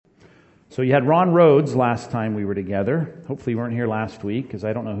So you had Ron Rhodes last time we were together. Hopefully you weren't here last week, because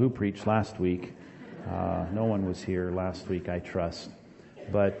I don't know who preached last week. No one was here last week, I trust.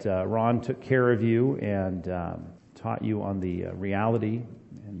 But Ron took care of you and taught you on the reality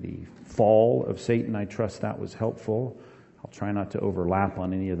and the fall of Satan. I trust that was helpful. I'll try not to overlap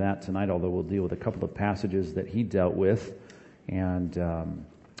on any of that tonight, although we'll deal with a couple of passages that he dealt with. And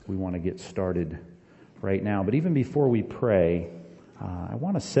we want to get started right now. But even before we pray, I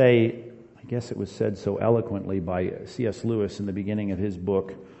want to say, I guess it was said so eloquently by C.S. Lewis in the beginning of his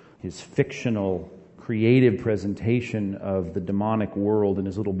book, his fictional, creative presentation of the demonic world in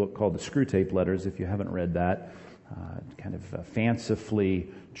his little book called The Screwtape Letters. If you haven't read that, kind of fancifully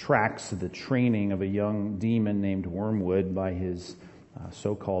tracks the training of a young demon named Wormwood by his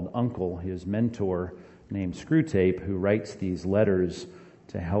so-called uncle, his mentor named Screwtape, who writes these letters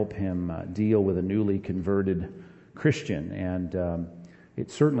to help him deal with a newly converted Christian. And it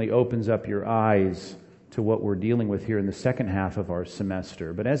certainly opens up your eyes to what we're dealing with here in the second half of our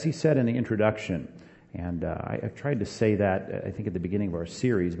semester. But as he said in the introduction, and I've tried to say that, I think, at the beginning of our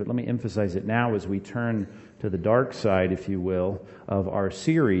series, but let me emphasize it now as we turn to the dark side, if you will, of our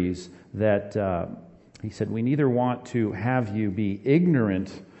series, that he said, we neither want to have you be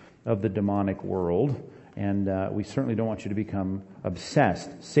ignorant of the demonic world, and we certainly don't want you to become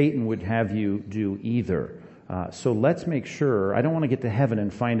obsessed. Satan would have you do either. So let's make sure, I don't want to get to heaven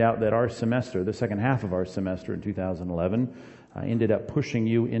and find out that our semester, the second half of our semester in 2011, ended up pushing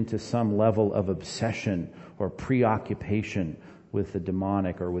you into some level of obsession or preoccupation with the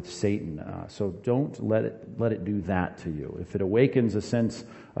demonic or with Satan. So don't let it do that to you. If it awakens a sense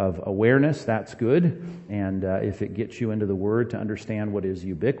of awareness, that's good. And if it gets you into the Word to understand what is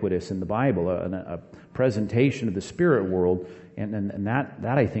ubiquitous in the Bible, a presentation of the spirit world, and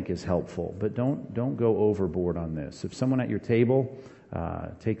that I think is helpful. But don't go overboard on this. If someone at your table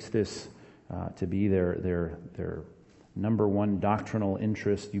takes this to be their number one doctrinal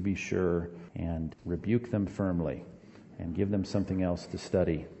interest, you be sure and rebuke them firmly and give them something else to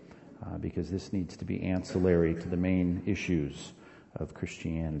study, because this needs to be ancillary to the main issues of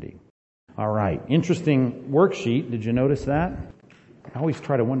Christianity. All right, interesting worksheet. Did you notice that? I always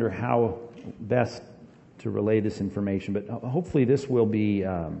try to wonder how best to relay this information, but hopefully this will be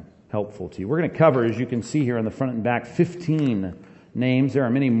helpful to you. We're going to cover, as you can see here on the front and back, 15 names. There are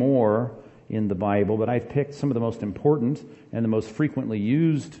many more in the Bible, but I've picked some of the most important and the most frequently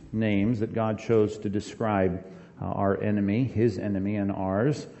used names that God chose to describe our enemy, his enemy, and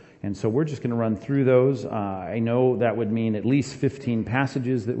ours. And so we're just going to run through those. I know that would mean at least 15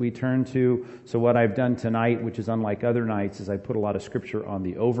 passages that we turn to. So what I've done tonight, which is unlike other nights, is I put a lot of scripture on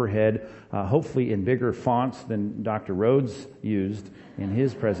the overhead, hopefully in bigger fonts than Dr. Rhodes used in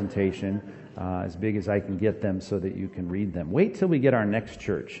his presentation, as big as I can get them so that you can read them. Wait till we get our next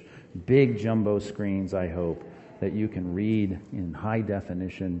church. Big jumbo screens, I hope, that you can read in high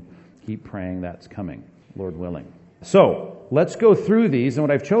definition. Keep praying that's coming, Lord willing. So, let's go through these, and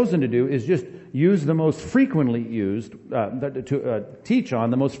what I've chosen to do is just use the most frequently used, teach on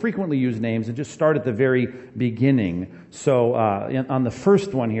the most frequently used names, and just start at the very beginning. So, on the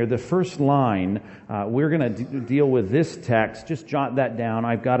first one here, the first line, we're going to deal with this text. Just jot that down.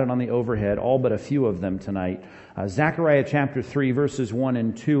 I've got it on the overhead, all but a few of them tonight. Zechariah chapter 3, verses 1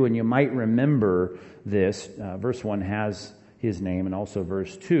 and 2, and you might remember this. Verse 1 has his name, and also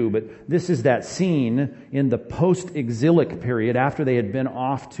verse 2. But this is that scene in the post-exilic period after they had been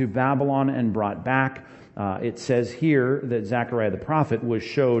off to Babylon and brought back. It says here that Zechariah the prophet was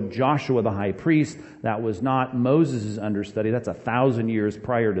showed Joshua the high priest. That was not Moses' understudy. That's 1,000 years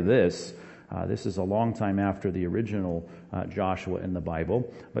prior to this. This is a long time after the original Joshua in the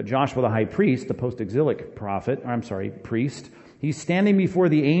Bible. But Joshua the high priest, the post-exilic priest, he's standing before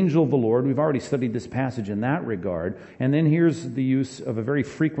the angel of the Lord. We've already studied this passage in that regard. And then here's the use of a very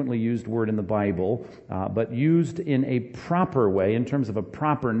frequently used word in the Bible, but used in a proper way, in terms of a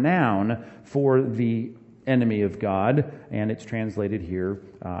proper noun for the enemy of God. And it's translated here,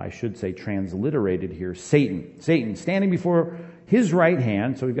 transliterated here, Satan. Satan, standing before his right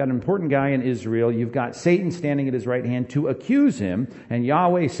hand. So we've got an important guy in Israel. You've got Satan standing at his right hand to accuse him. And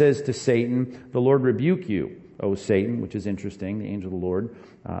Yahweh says to Satan, "The Lord rebuke you, O Satan," which is interesting, the angel of the Lord,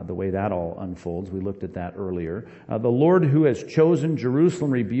 the way that all unfolds. We looked at that earlier. "The Lord who has chosen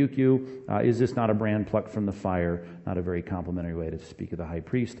Jerusalem rebuke you. Is this not a brand plucked from the fire?" Not a very complimentary way to speak of the high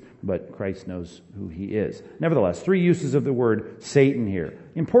priest, but Christ knows who he is. Nevertheless, 3 uses of the word Satan here.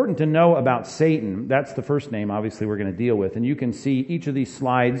 Important to know about Satan, that's the first name obviously we're going to deal with. And you can see each of these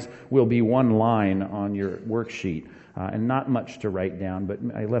slides will be one line on your worksheet. And not much to write down, but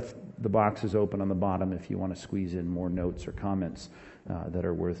I left the boxes open on the bottom if you want to squeeze in more notes or comments that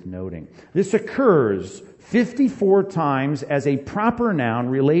are worth noting. This occurs 54 times as a proper noun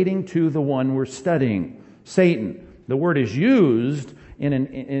relating to the one we're studying, Satan. The word is used in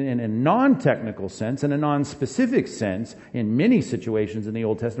a non-technical sense, in a non-specific sense, in many situations in the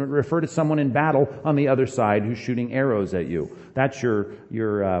Old Testament, refer to someone in battle on the other side who's shooting arrows at you. That's your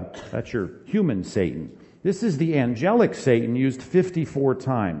human Satan. This is the angelic Satan used 54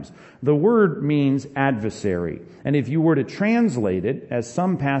 times. The word means adversary. And if you were to translate it, as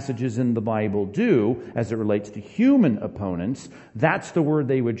some passages in the Bible do, as it relates to human opponents, that's the word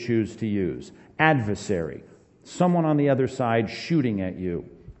they would choose to use. Adversary. Someone on the other side shooting at you,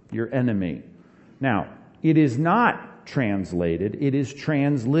 your enemy. Now, it is not translated, it is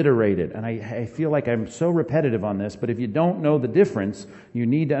transliterated. And I feel like I'm so repetitive on this, but if you don't know the difference, you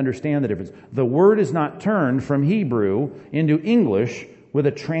need to understand the difference. The word is not turned from Hebrew into English with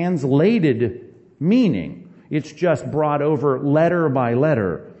a translated meaning. It's just brought over letter by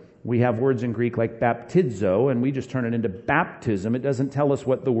letter. We have words in Greek like baptizo, and we just turn it into baptism. It doesn't tell us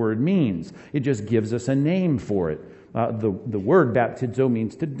what the word means. It just gives us a name for it. The word baptizo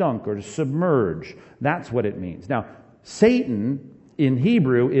means to dunk or to submerge. That's what it means. Now, Satan in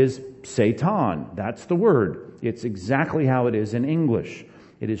Hebrew is Satan. That's the word. It's exactly how it is in English.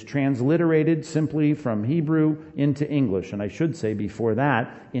 It is transliterated simply from Hebrew into English. And I should say before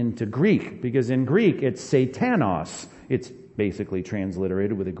that, into Greek. Because in Greek, it's Satanos. It's basically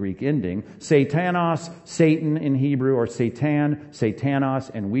transliterated with a Greek ending. Satanos, Satan in Hebrew, or Satan, Satanos,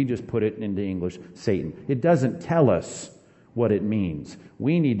 and we just put it into English, Satan. It doesn't tell us what it means.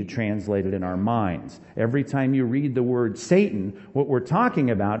 We need to translate it in our minds. Every time you read the word Satan, what we're talking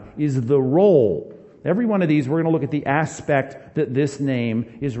about is the role. Every one of these, we're going to look at the aspect that this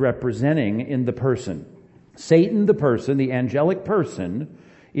name is representing in the person. Satan, the person, the angelic person,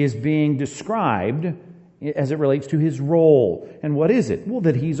 is being described as it relates to his role. And what is it? Well,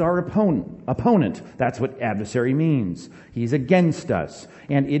 that he's our opponent. That's what adversary means. He's against us.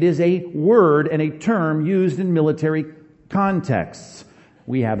 And it is a word and a term used in military contexts.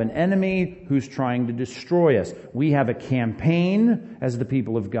 We have an enemy who's trying to destroy us. We have a campaign as the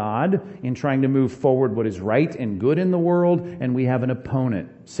people of God in trying to move forward what is right and good in the world. And we have an opponent,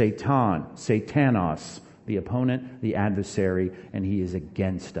 Satan, Satanos, the opponent, the adversary, and he is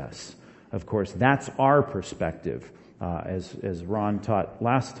against us. Of course, that's our perspective. As Ron taught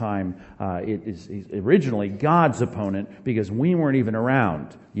last time, it is originally God's opponent because we weren't even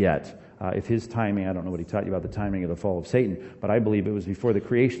around yet. If his timing, I don't know what he taught you about the timing of the fall of Satan, but I believe it was before the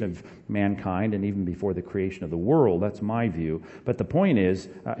creation of mankind and even before the creation of the world. That's my view. But the point is,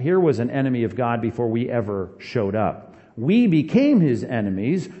 here was an enemy of God before we ever showed up. We became his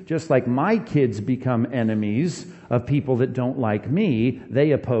enemies, just like my kids become enemies of people that don't like me.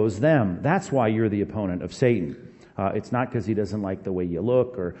 They oppose them. That's why you're the opponent of Satan. It's not because he doesn't like the way you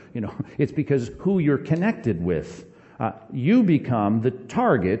look, or it's because who you're connected with. You become the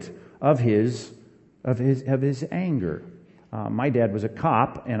target of his anger. My dad was a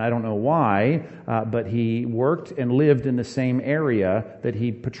cop, and I don't know why, but he worked and lived in the same area that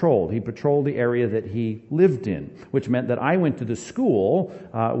he patrolled. He patrolled the area that he lived in, which meant that I went to the school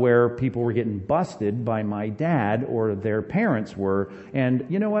where people were getting busted by my dad or their parents were. And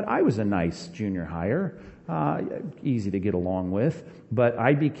you know what? I was a nice junior hire, easy to get along with, but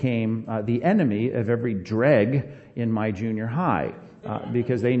I became the enemy of every dreg in my junior high.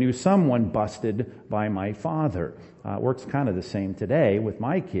 Because they knew someone busted by my father. Works kind of the same today with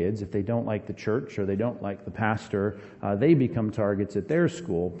my kids. If they don't like the church or they don't like the pastor, they become targets at their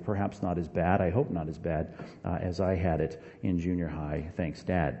school. Perhaps not as bad, I hope not as bad, as I had it in junior high. Thanks,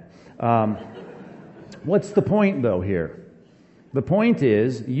 Dad. What's the point, though, here? The point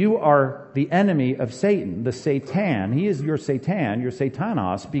is, you are the enemy of Satan, the Satan. He is your Satan, your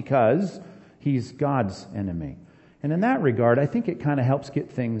Satanos, because he's God's enemy. And in that regard, I think it kind of helps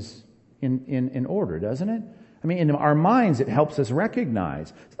get things in order, doesn't it? I mean, in our minds, it helps us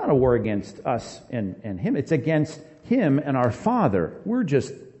recognize it's not a war against us and him. It's against him and our Father. We're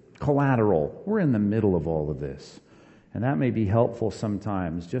just collateral. We're in the middle of all of this. And that may be helpful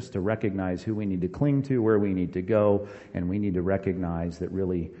sometimes just to recognize who we need to cling to, where we need to go, and we need to recognize that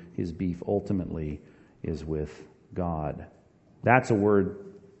really his beef ultimately is with God. That's a word,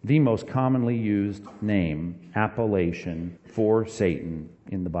 the most commonly used name, appellation for Satan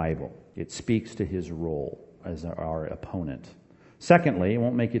in the Bible. It speaks to his role as our opponent. Secondly, it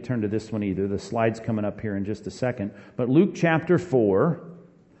won't make you turn to this one either. The slide's coming up here in just a second. But Luke chapter 4,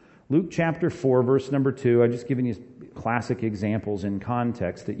 verse number 2, I've just given you classic examples in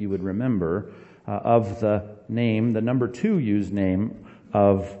context that you would remember of the name, the number 2 used name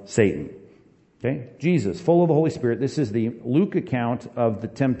of Satan. Okay? Jesus, full of the Holy Spirit. This is the Luke account of the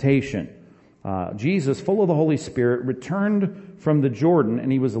temptation. Jesus, full of the Holy Spirit, returned from the Jordan,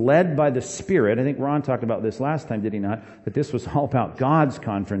 and he was led by the Spirit. I think Ron talked about this last time, did he not? That this was all about God's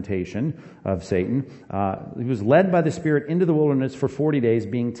confrontation of Satan. He was led by the Spirit into the wilderness for 40 days,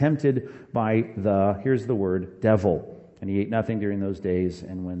 being tempted by here's the word, devil. And he ate nothing during those days,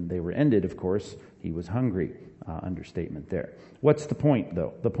 and when they were ended, of course, he was hungry. Understatement there. What's the point,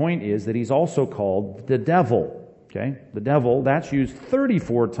 though? The point is that he's also called the devil. Okay? The devil, that's used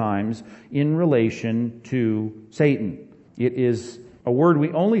 34 times in relation to Satan. It is a word we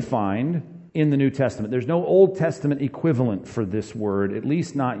only find in the New Testament. There's no Old Testament equivalent for this word, at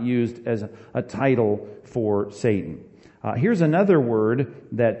least not used as a title for Satan. Here's another word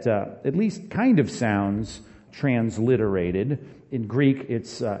that at least kind of sounds transliterated. In Greek,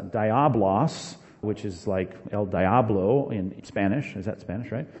 it's diablos, which is like El Diablo in Spanish. Is that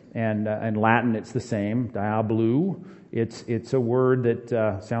Spanish, right? And in Latin, it's the same, diablu. It's a word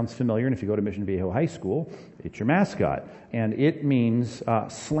that sounds familiar, and if you go to Mission Viejo High School, it's your mascot. And it means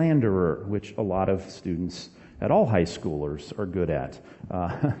slanderer, which a lot of students at all high schoolers are good at.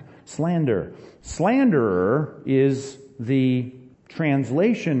 Slander. Slanderer is the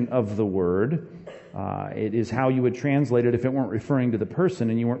translation of the word. It is how you would translate it if it weren't referring to the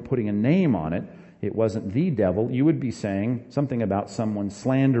person and you weren't putting a name on it. It wasn't the devil. You would be saying something about someone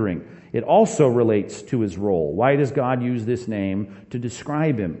slandering. It also relates to his role. Why does God use this name to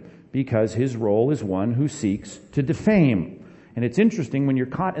describe him? Because his role is one who seeks to defame. And it's interesting when you're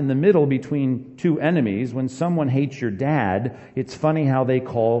caught in the middle between two enemies. When someone hates your dad, it's funny how they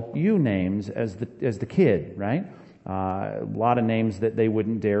call you names as the kid, right? A lot of names that they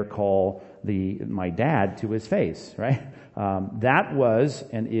wouldn't dare call my dad to his face, right? That was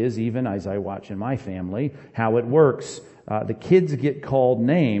and is, even as I watch in my family, how it works. The kids get called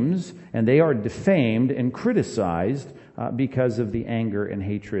names, and they are defamed and criticized because of the anger and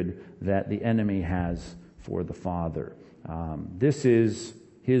hatred that the enemy has for the father. This is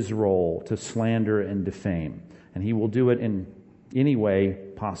his role, to slander and defame, and he will do it in any way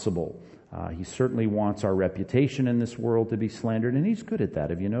possible. He certainly wants our reputation in this world to be slandered, and he's good at that.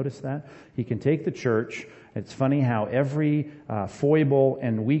 Have you noticed that? He can take the church. It's funny how every foible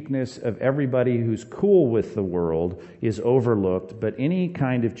and weakness of everybody who's cool with the world is overlooked, but any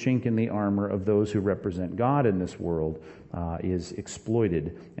kind of chink in the armor of those who represent God in this world is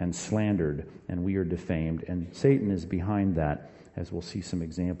exploited and slandered, and we are defamed. And Satan is behind that, as we'll see some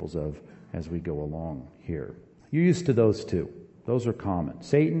examples of as we go along here. You're used to those two. Those are common.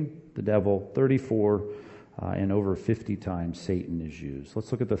 Satan, the devil, 34 and over 50 times Satan is used.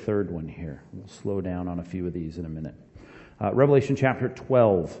 Let's look at the third one here. We'll slow down on a few of these in a minute. Revelation chapter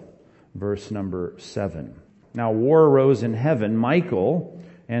 12, verse number 7. Now war arose in heaven, Michael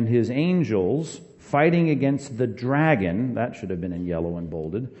and his angels fighting against the dragon, that should have been in yellow and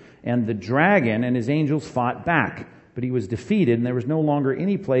bolded, and the dragon and his angels fought back, but he was defeated, and there was no longer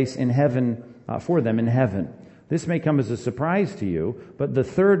any place in heaven for them in heaven. This may come as a surprise to you, but the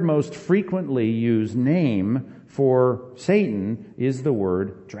third most frequently used name for Satan is the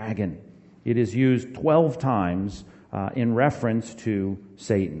word dragon. It is used 12 times in reference to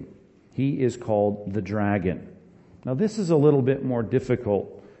Satan. He is called the dragon. Now, this is a little bit more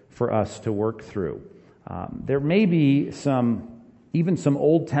difficult for us to work through. There may be even some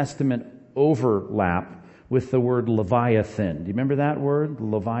Old Testament overlap with the word Leviathan. Do you remember that word,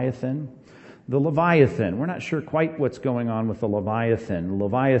 Leviathan? The Leviathan, we're not sure quite what's going on with the Leviathan.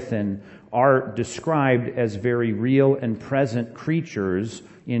 Leviathan are described as very real and present creatures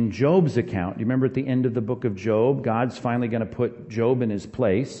in Job's account. Do you remember at the end of the book of Job, God's finally going to put Job in his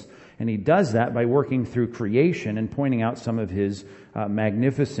place, and he does that by working through creation and pointing out some of his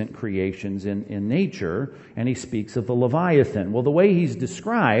magnificent creations in nature, and he speaks of the Leviathan. Well, the way he's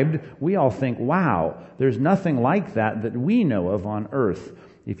described, we all think, wow, there's nothing like that we know of on earth.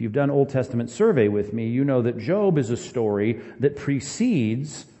 If you've done Old Testament survey with me, you know that Job is a story that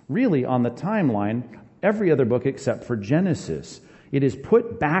precedes, really on the timeline, every other book except for Genesis. It is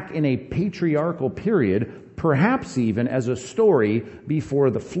put back in a patriarchal period, perhaps even as a story before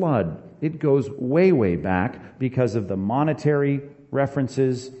the flood. It goes way, way back because of the monetary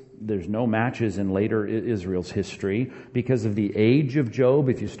references. There's no matches in later Israel's history. Because of the age of Job,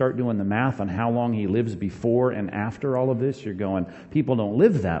 if you start doing the math on how long he lives before and after all of this, you're going, people don't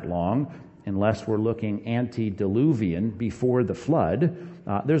live that long unless we're looking antediluvian, before the flood.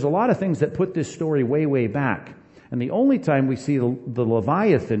 There's a lot of things that put this story way, way back. And the only time we see the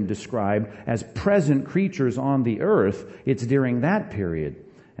Leviathan described as present creatures on the earth, it's during that period.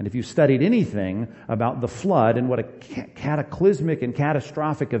 And if you studied anything about the flood and what a cataclysmic and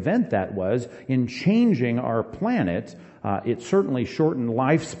catastrophic event that was in changing our planet, it certainly shortened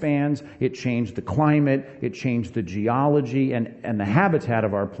lifespans, it changed the climate, it changed the geology and the habitat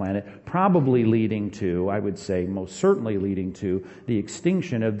of our planet, probably leading to, I would say most certainly leading to, the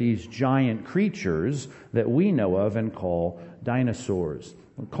extinction of these giant creatures that we know of and call dinosaurs.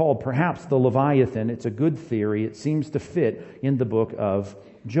 Called perhaps the Leviathan. It's a good theory. It seems to fit in the book of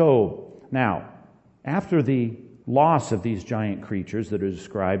Job. Now, after the loss of these giant creatures that are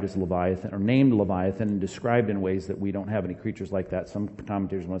described as Leviathan, or named Leviathan, and described in ways that we don't have any creatures like that. Some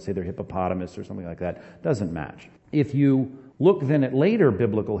commentators want to say they're hippopotamus or something like that. Doesn't match. If you look then at later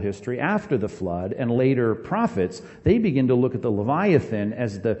biblical history after the flood and later prophets, they begin to look at the Leviathan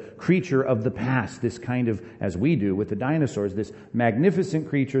as the creature of the past, this kind of, as we do with the dinosaurs, this magnificent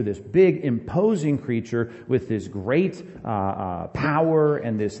creature, this big imposing creature with this great power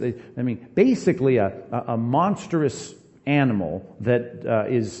and this, basically a monstrous animal that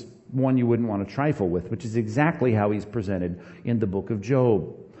is one you wouldn't want to trifle with, which is exactly how he's presented in the book of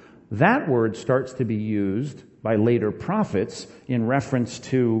Job. That word starts to be used by later prophets in reference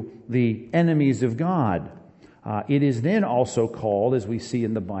to the enemies of God. It is then also called, as we see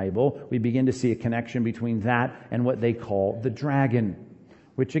in the Bible, we begin to see a connection between that and what they call the dragon,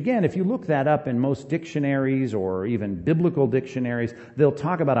 which again, if you look that up in most dictionaries or even biblical dictionaries, they'll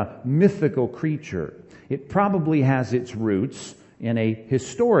talk about a mythical creature. It probably has its roots in a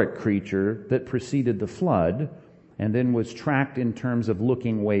historic creature that preceded the flood and then was tracked in terms of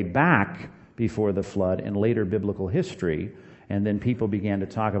looking way back before the flood in later biblical history. And then people began to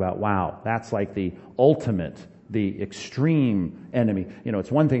talk about, wow, that's like the ultimate, the extreme enemy. You know,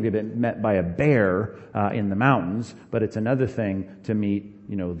 it's one thing to be met by a bear in the mountains, but it's another thing to meet,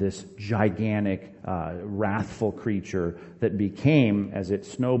 this gigantic, wrathful creature that became, as it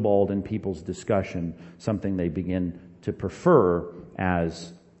snowballed in people's discussion, something they begin to prefer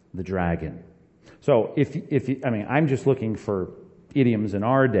as the dragon. So I'm just looking for idioms in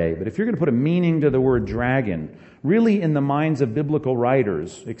our day, but if you're going to put a meaning to the word dragon, really in the minds of biblical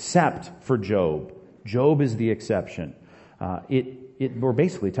writers, except for Job is the exception. We're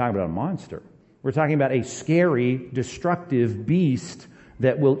basically talking about a monster. We're talking about a scary, destructive beast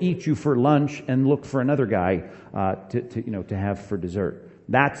that will eat you for lunch and look for another guy to have for dessert.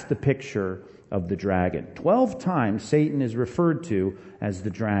 That's the picture of the dragon. 12 times Satan is referred to as the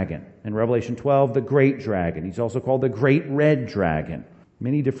dragon. In Revelation 12, the great dragon. He's also called the great red dragon.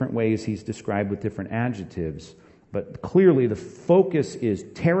 Many different ways he's described with different adjectives. But clearly the focus is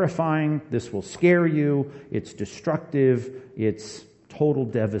terrifying. This will scare you. It's destructive. It's total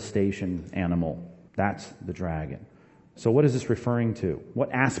devastation animal. That's the dragon. So what is this referring to?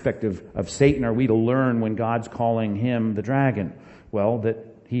 What aspect of Satan are we to learn when God's calling him the dragon? Well, that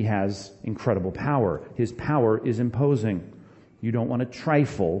he has incredible power. His power is imposing. You don't want to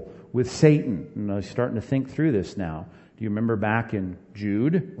trifle with Satan. And I'm starting to think through this now. Do you remember back in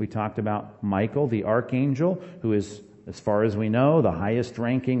Jude, we talked about Michael, the archangel, who is, as far as we know, the highest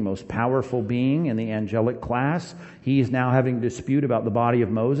ranking, most powerful being in the angelic class. He is now having a dispute about the body of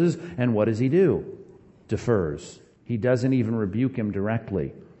Moses. And what does he do? Defers. He doesn't even rebuke him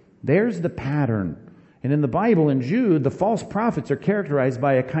directly. There's the pattern. And in the Bible, in Jude, the false prophets are characterized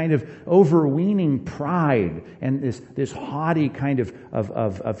by a kind of overweening pride and this haughty kind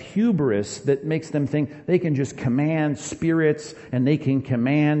of hubris that makes them think they can just command spirits and they can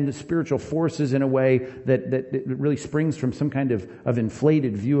command spiritual forces in a way that really springs from some kind of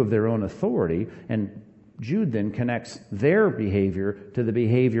inflated view of their own authority. And Jude then connects their behavior to the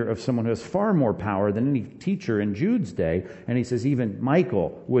behavior of someone who has far more power than any teacher in Jude's day. And he says even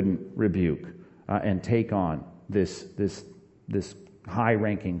Michael wouldn't rebuke and take on this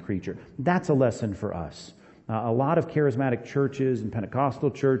high-ranking creature. That's a lesson for us. A lot of charismatic churches and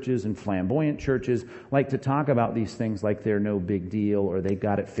Pentecostal churches and flamboyant churches like to talk about these things like they're no big deal or they've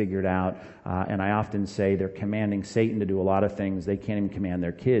got it figured out. And I often say they're commanding Satan to do a lot of things. They can't even command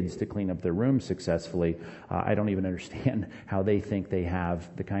their kids to clean up their room successfully. I don't even understand how they think they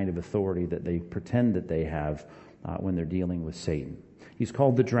have the kind of authority that they pretend that they have when they're dealing with Satan. He's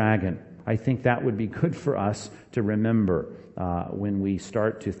called the dragon. I think that would be good for us to remember when we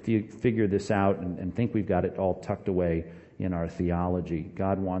start to figure this out and think we've got it all tucked away in our theology.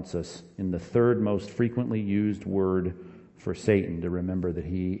 God wants us, in the third most frequently used word for Satan, to remember that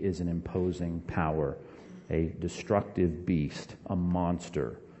he is an imposing power, a destructive beast, a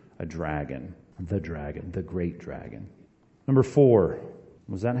monster, a dragon, the great dragon. Number 4.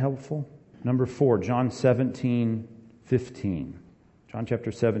 Was that helpful? Number 4, John 17:15. John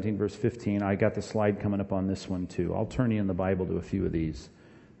chapter 17, verse 15. I got the slide coming up on this one too. I'll turn you in the Bible to a few of these.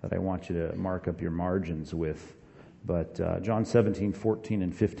 that I want you to mark up your margins with. But John 17, 14,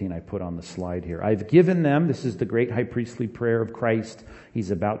 and 15 I put on the slide here. I've given them, this is the great high priestly prayer of Christ. He's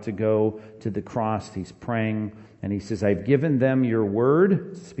about to go to the cross. He's praying, and he says, I've given them your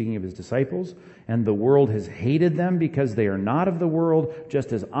word, speaking of his disciples, and the world has hated them because they are not of the world,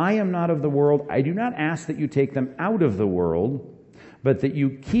 just as I am not of the world. I do not ask that you take them out of the world, but that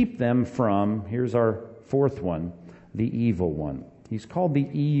you keep them from, here's our fourth one, the evil one. He's called the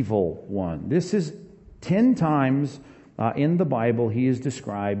evil one. This is 10 times in the Bible he is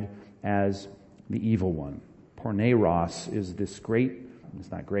described as the evil one. Porneros is this great,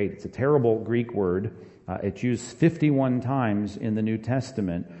 it's not great, it's a terrible Greek word. It's used 51 times in the New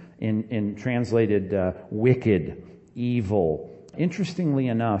Testament in translated wicked, evil. Interestingly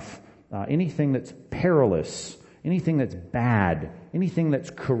enough, anything that's perilous, anything that's bad, anything that's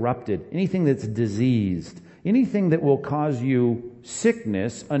corrupted, anything that's diseased, anything that will cause you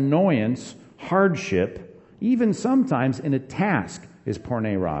sickness, annoyance, hardship, even sometimes in a task, is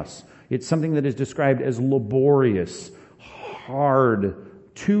porneros. It's something that is described as laborious, hard,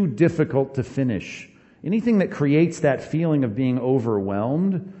 too difficult to finish. Anything that creates that feeling of being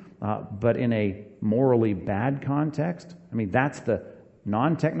overwhelmed, but in a morally bad context. I mean, that's the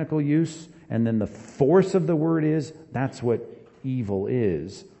non-technical use, and then the force of the word is, that's what evil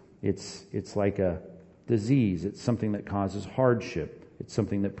is. It's like a disease. It's something that causes hardship. It's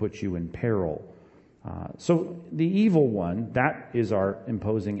something that puts you in peril. So the evil one, that is our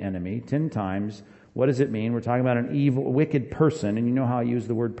imposing enemy. 10 times. What does it mean? We're talking about an evil, wicked person, and you know how I use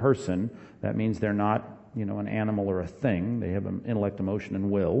the word person. That means they're not, an animal or a thing. They have an intellect, emotion, and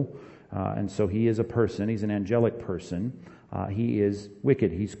will. And so he is a person. He's an angelic person. He is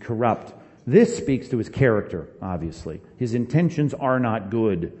wicked. He's corrupt. This speaks to his character, obviously. His intentions are not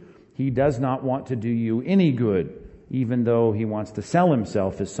good. He does not want to do you any good, even though he wants to sell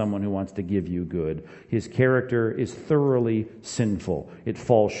himself as someone who wants to give you good. His character is thoroughly sinful. It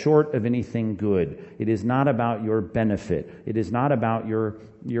falls short of anything good. It is not about your benefit. It is not about your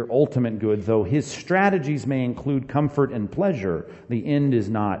ultimate good, though his strategies may include comfort and pleasure. The end is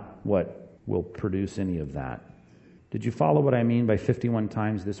not what will produce any of that. Did you follow what I mean by 51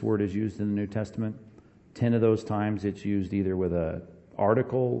 times this word is used in the New Testament? 10 of those times it's used either with an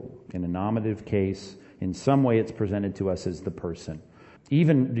article, in a nominative case. In some way, it's presented to us as the person.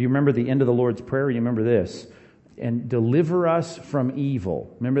 Even, do you remember the end of the Lord's Prayer? You remember this? And deliver us from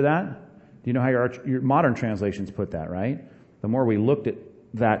evil. Remember that? Do you know how your modern translations put that, right? The more we looked at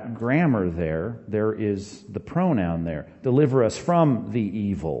that grammar there is the pronoun there. Deliver us from the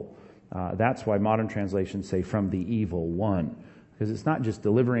evil. That's why modern translations say from the evil one. Because it's not just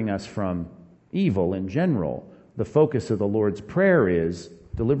delivering us from evil in general. The focus of the Lord's Prayer is,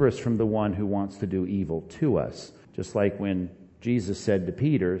 deliver us from the one who wants to do evil to us. Just like when Jesus said to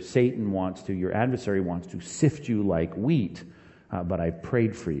Peter, your adversary wants to sift you like wheat, but I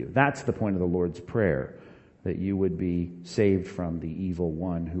prayed for you. That's the point of the Lord's Prayer, that you would be saved from the evil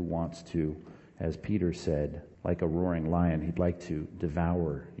one who wants to, as Peter said, like a roaring lion, he'd like to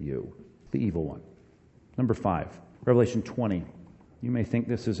devour you. The evil one. Number 5, Revelation 20. You may think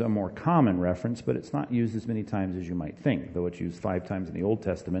this is a more common reference, but it's not used as many times as you might think, though it's used 5 times in the Old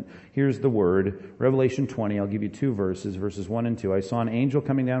Testament. Here's the word, Revelation 20. I'll give you 2 verses, verses 1 and 2. I saw an angel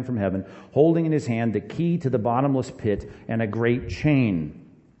coming down from heaven, holding in his hand the key to the bottomless pit and a great chain.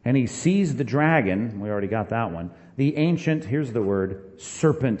 And he seized the dragon, we already got that one, the ancient, here's the word,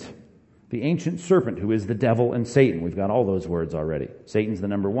 serpent. The ancient serpent, who is the devil and Satan. We've got all those words already. Satan's the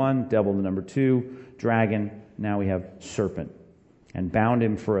number 1, devil the number 2, dragon, now we have serpent. And bound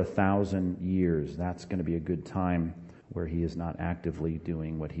him for 1,000 years. That's going to be a good time where he is not actively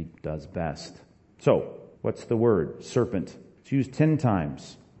doing what he does best. So, what's the word? Serpent. It's used 10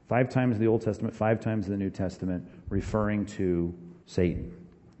 times. 5 times in the Old Testament, 5 times in the New Testament, referring to Satan.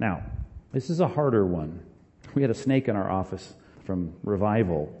 Now, this is a harder one. We had a snake in our office from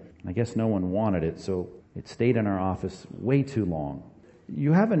Revival. I guess no one wanted it, so it stayed in our office way too long.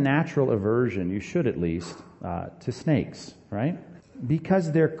 You have a natural aversion, you should at least, to snakes, right?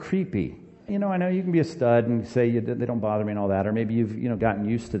 Because they're creepy. I know you can be a stud and say they don't bother me and all that, or maybe you've gotten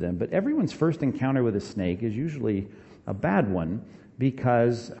used to them. But everyone's first encounter with a snake is usually a bad one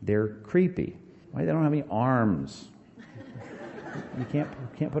because they're creepy. Right? They don't have any arms. You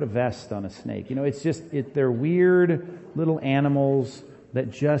can't put a vest on a snake. It's just they're weird little animals that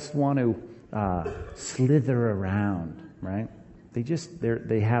just want to slither around. Right?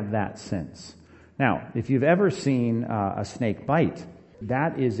 They have that sense. Now, if you've ever seen a snake bite,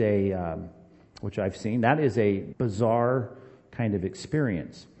 that is which I've seen, that is a bizarre kind of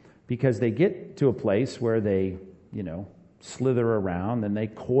experience. Because they get to a place where they, slither around, then they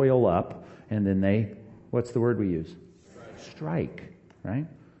coil up, and then they, what's the word we use? Strike, right?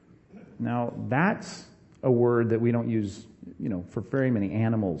 Now, that's a word that we don't use, for very many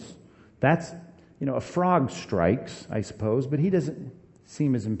animals. That's, a frog strikes, I suppose, but he doesn't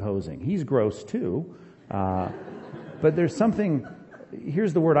seem as imposing. He's gross too, but there's something,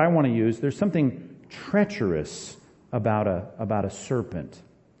 here's the word I want to use, there's something treacherous about a serpent.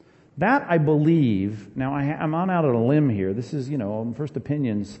 That I believe, now I'm on out on a limb here, this is, First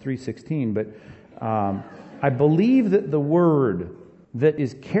Opinions 3:16, but I believe that the word that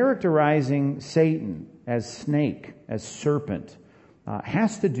is characterizing Satan as snake, as serpent,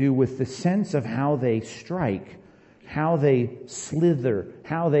 has to do with the sense of how they strike, how they slither,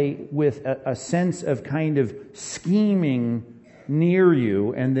 how they, with a sense of kind of scheming near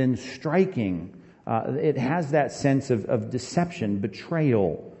you and then striking. It has that sense of deception,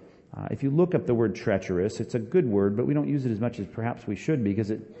 betrayal. If you look up the word treacherous, it's a good word, but we don't use it as much as perhaps we should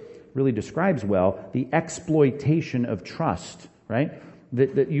because it really describes well the exploitation of trust, right?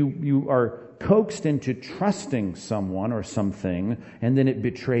 That you are coaxed into trusting someone or something, and then it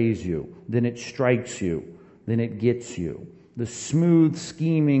betrays you, then it strikes you, then it gets you. The smooth,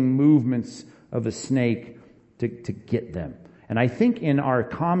 scheming movements of a snake to get them. And I think in our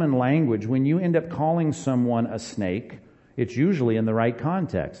common language, when you end up calling someone a snake, it's usually in the right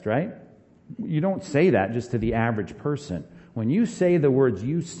context, right? You don't say that just to the average person. When you say the words,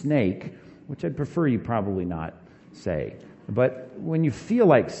 you snake, which I'd prefer you probably not say, but when you feel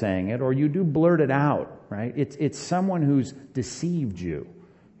like saying it, or you do blurt it out, right? It's someone who's deceived you.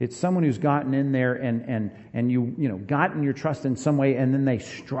 It's someone who's gotten in there and you gotten your trust in some way, and then they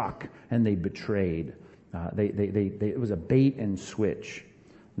struck and they betrayed. It was a bait and switch.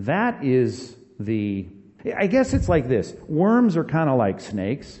 That is I guess it's like this. Worms are kind of like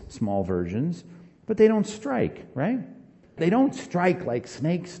snakes, small versions, but they don't strike, right? They don't strike like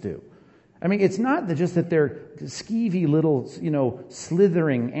snakes do. I mean, it's not just that they're skeevy little,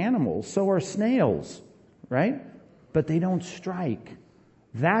 slithering animals. So are snails, right? But they don't strike.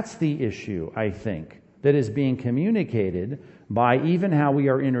 That's the issue, I think, that is being communicated by even how we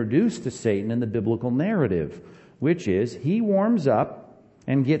are introduced to Satan in the biblical narrative, which is he warms up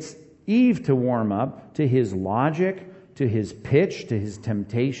and gets Eve to warm up to his logic, to his pitch, to his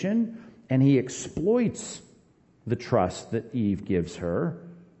temptation, and he exploits the trust that Eve gives her,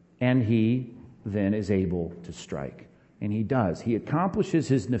 and he then is able to strike. And he does. He accomplishes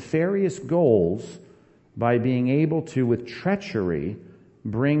his nefarious goals by being able to, with treachery,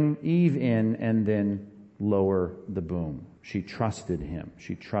 bring Eve in and then lower the boom. She trusted him.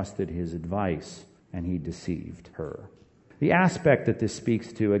 She trusted his advice, and he deceived her. The aspect that this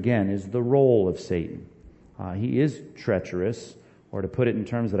speaks to, again, is the role of Satan. He is treacherous, or to put it in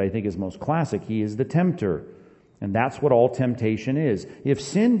terms that I think is most classic, he is the tempter. And that's what all temptation is. If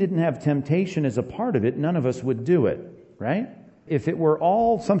sin didn't have temptation as a part of it, none of us would do it, right? If it were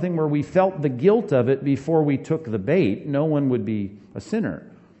all something where we felt the guilt of it before we took the bait, no one would be a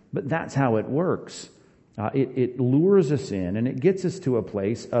sinner. But that's how it works. It lures us in, and it gets us to a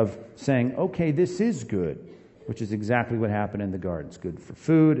place of saying, okay, this is good, which is exactly what happened in the garden. It's good for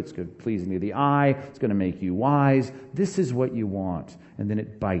food. It's good, pleasing to the eye. It's going to make you wise. This is what you want. And then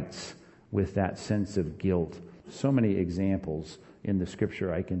it bites with that sense of guilt. So many examples in the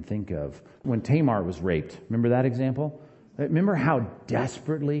scripture I can think of. When Tamar was raped, remember that example? Remember how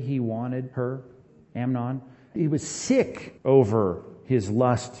desperately he wanted her, Amnon? He was sick over his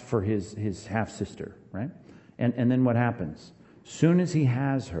lust for his half-sister, right? And then what happens? Soon as he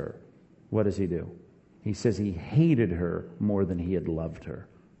has her, what does he do? He says he hated her more than he had loved her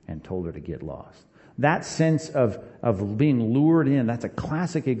and told her to get lost. That sense of being lured in, that's a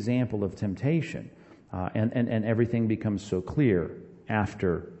classic example of temptation. And everything becomes so clear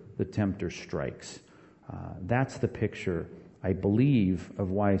after the tempter strikes. That's the picture, I believe,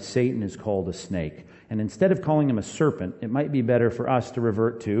 of why Satan is called a snake. And instead of calling him a serpent, it might be better for us to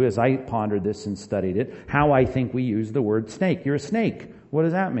revert to, as I pondered this and studied it, how I think we use the word snake. You're a snake. What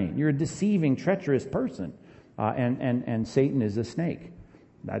does that mean? You're a deceiving, treacherous person. And Satan is a snake.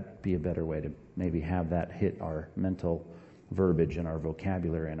 That'd be a better way to maybe have that hit our mental verbiage and our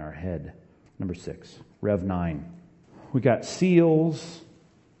vocabulary in our head. Number 6, Rev 9. We got seals,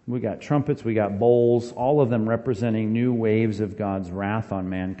 we got trumpets, we got bowls, all of them representing new waves of God's wrath on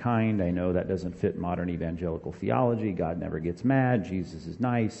mankind. I know that doesn't fit modern evangelical theology. God never gets mad. Jesus is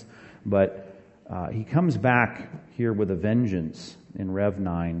nice. But he comes back here with a vengeance in Rev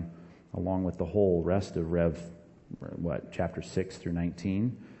 9, along with the whole rest of chapter 6 through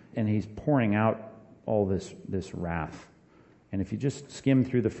 19. And he's pouring out all this wrath. And if you just skim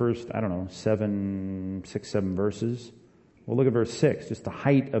through the first, 6, 7 verses, Well, look at verse 6, just the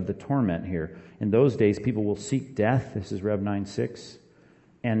height of the torment here. In those days, people will seek death, this is Rev 9:6,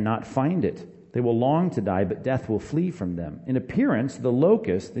 and not find it. They will long to die, but death will flee from them. In appearance, the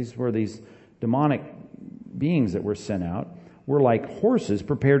locusts, these were these demonic beings that were sent out, were like horses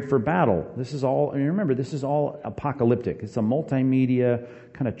prepared for battle. This is all, and remember, this is all apocalyptic. It's a multimedia,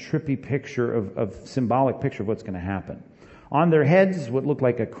 kind of trippy picture of symbolic picture of what's going to happen. On their heads, what looked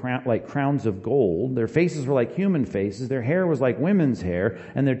like like crowns of gold. Their faces were like human faces. Their hair was like women's hair,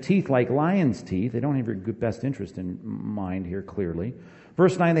 and their teeth like lions' teeth. They don't have your best interest in mind here, clearly.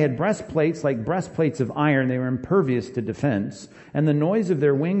 Verse 9, they had breastplates like breastplates of iron. They were impervious to defense. And the noise of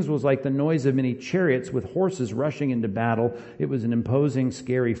their wings was like the noise of many chariots with horses rushing into battle. It was an imposing,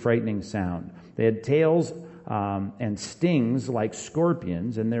 scary, frightening sound. They had tails and stings like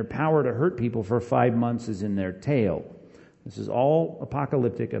scorpions, and their power to hurt people for 5 months is in their tail. This is all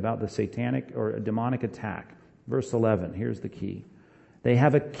apocalyptic about the satanic or demonic attack. Verse 11, here's the key. They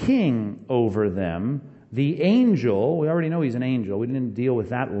have a king over them, the angel. We already know he's an angel. We didn't deal with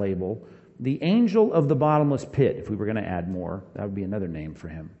that label. The angel of the bottomless pit. If we were going to add more, that would be another name for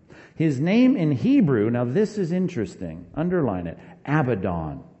him. His name in Hebrew, now this is interesting. Underline it.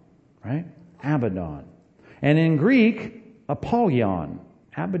 Abaddon. Right? Abaddon. And in Greek, Apollyon.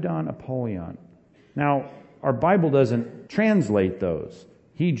 Abaddon, Apollyon. Now, our Bible doesn't translate those.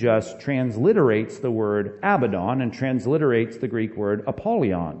 He just transliterates the word Abaddon and transliterates the Greek word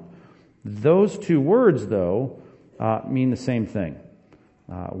Apollyon. Those two words, though, mean the same thing.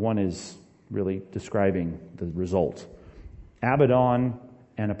 One is really describing the result. Abaddon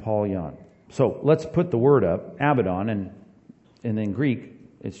and Apollyon. So let's put the word up, Abaddon, and in Greek,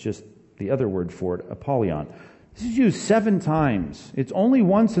 it's just the other word for it, Apollyon. This is used 7 times. It's only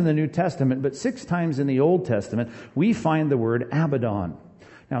once in the New Testament, but 6 times in the Old Testament, we find the word Abaddon.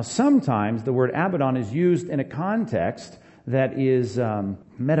 Now, sometimes the word Abaddon is used in a context that is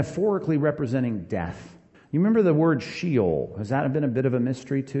metaphorically representing death. You remember the word Sheol. Has that been a bit of a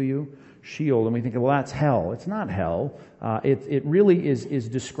mystery to you? Sheol, and we think, well, that's hell. It's not hell. It really is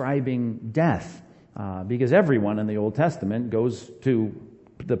describing death, because everyone in the Old Testament goes to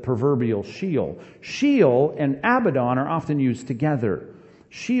the proverbial Sheol. Sheol and Abaddon are often used together.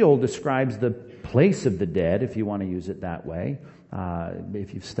 Sheol describes the place of the dead, if you want to use it that way.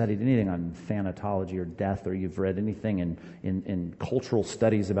 If you've studied anything on thanatology or death, or you've read anything in cultural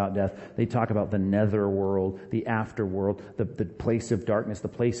studies about death, they talk about the nether world, the afterworld, the place of darkness, the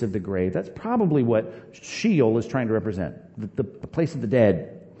place of the grave. That's probably what Sheol is trying to represent, the place of the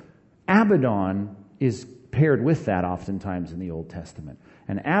dead. Abaddon is paired with that oftentimes in the Old Testament.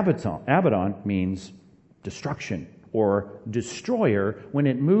 And Abaddon means destruction or destroyer. When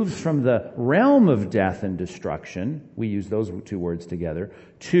it moves from the realm of death and destruction, we use those 2 words together,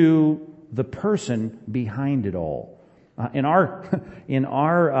 to the person behind it all. In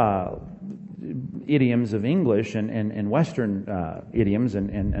our idioms of English and Western idioms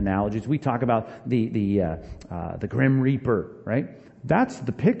and analogies, we talk about the Grim Reaper, right? That's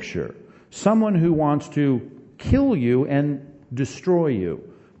the picture. Someone who wants to kill you and destroy you.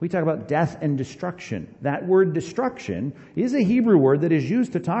 We talk about death and destruction. That word destruction is a Hebrew word that is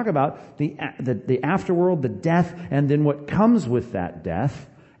used to talk about the afterworld, the death, and then what comes with that death.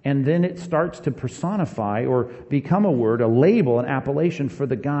 And then it starts to personify or become a word, a label, an appellation for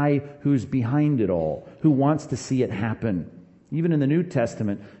the guy who's behind it all, who wants to see it happen. Even in the New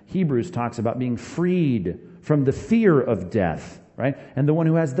Testament, Hebrews talks about being freed from the fear of death, right? And the one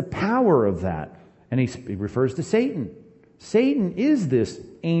who has the power of that. And he refers to Satan. Satan is this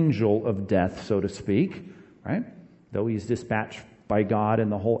angel of death, so to speak, right? Though he's dispatched by God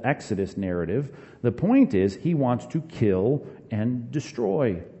in the whole Exodus narrative, the point is he wants to kill and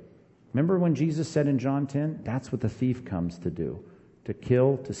destroy. Remember when Jesus said in John 10, that's what the thief comes to do, to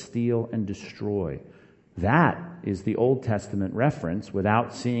kill, to steal, and destroy. That is the Old Testament reference.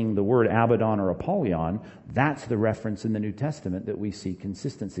 Without seeing the word Abaddon or Apollyon, that's the reference in the New Testament that we see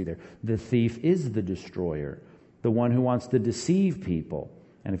consistency there. The thief is the destroyer, the one who wants to deceive people.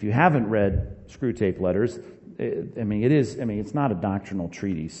 And if you haven't read Screwtape Letters, it's not a doctrinal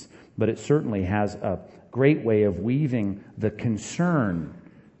treatise, but it certainly has a great way of weaving the concern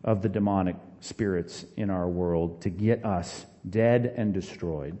of the demonic spirits in our world to get us dead and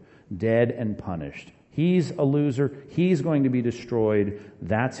destroyed, dead and punished. He's a loser. He's going to be destroyed.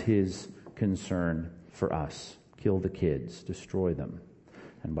 That's his concern for us. Kill the kids. Destroy them.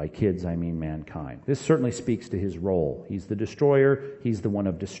 And by kids, I mean mankind. This certainly speaks to his role. He's the destroyer. He's the one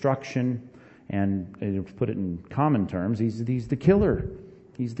of destruction. And to put it in common terms, he's the killer.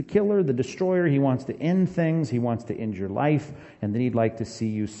 He's the killer, the destroyer. He wants to end things. He wants to end your life. And then he'd like to see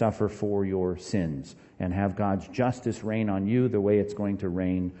you suffer for your sins and have God's justice reign on you the way it's going to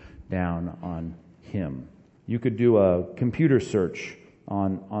rain down on him. You could do a computer search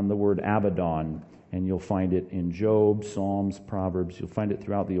on the word Abaddon, and you'll find it in Job, Psalms, Proverbs. You'll find it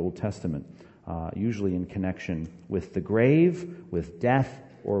throughout the Old Testament, usually in connection with the grave, with death,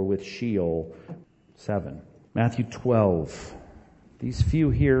 or with Sheol. 7. Matthew 12. These few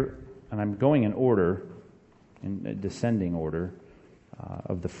here, and I'm going in order, in a descending order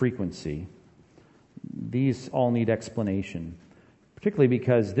of the frequency. These all need explanation, particularly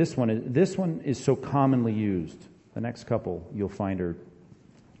because this one is so commonly used. The next couple you'll find are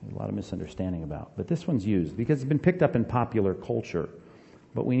a lot of misunderstanding about. But this one's used because it's been picked up in popular culture.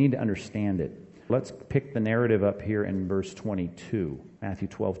 But we need to understand it. Let's pick the narrative up here in verse 22, Matthew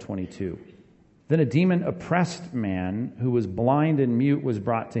 12:22. Then a demon-oppressed man who was blind and mute was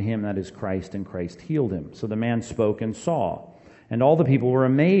brought to him, that is Christ, and Christ healed him. So the man spoke and saw. And all the people were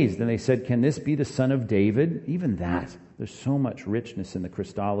amazed, and they said, "Can this be the son of David?" Even that. There's so much richness in the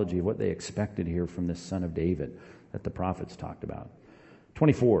Christology of what they expected here from this son of David that the prophets talked about.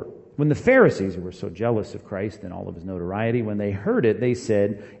 24. When the Pharisees, who were so jealous of Christ and all of his notoriety, when they heard it, they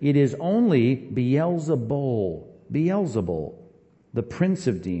said, "It is only Beelzebul, the prince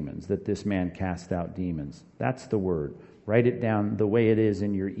of demons, that this man cast out demons." That's the word. Write it down the way it is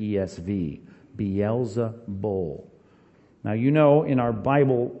in your ESV. Beelzebul. Now, you know, in our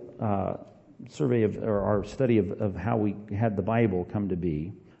Bible survey or our study of how we had the Bible come to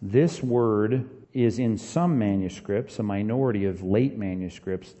be, this word is in some manuscripts, a minority of late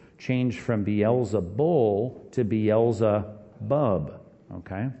manuscripts, changed from Beelzebul to Beelzebub.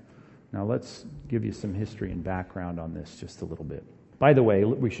 Okay? Now let's give you some history and background on this just a little bit. By the way,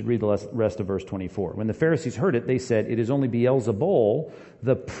 we should read the rest of verse 24. When the Pharisees heard it, they said, "It is only Beelzebul,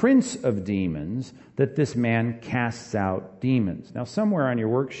 the prince of demons, that this man casts out demons." Now, somewhere on your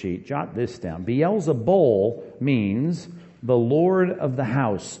worksheet, jot this down. Beelzebul means the Lord of the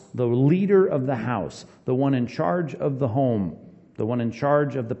house, the leader of the house, the one in charge of the home, the one in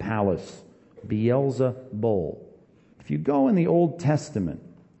charge of the palace. Beelzebul. If you go in the Old Testament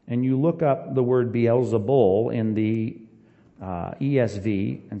and you look up the word Beelzebul in the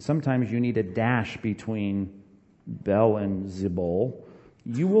ESV, and sometimes you need a dash between Bel and Zebul,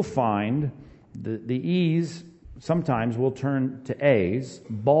 you will find the E's sometimes will turn to A's,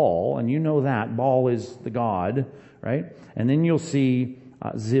 Baal, and you know that. Baal is the god, right? And then you'll see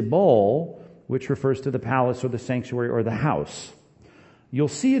Zebul, which refers to the palace or the sanctuary or the house. You'll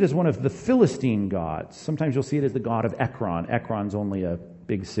see it as one of the Philistine gods. Sometimes you'll see it as the god of Ekron. Ekron's only a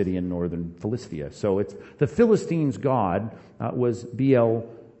big city in northern Philistia. So it's the Philistines' god was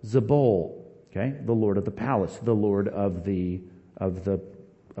Beelzebul, okay, the lord of the palace, the lord of the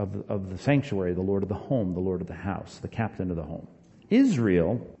sanctuary, the lord of the home, the lord of the house, the captain of the home.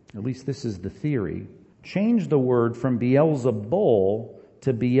 Israel, at least this is the theory, changed the word from Beelzebul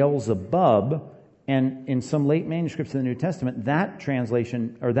to Beelzebub. And in some late manuscripts in the New Testament, that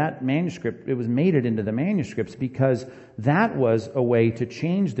translation, or that manuscript, it was mated into the manuscripts because that was a way to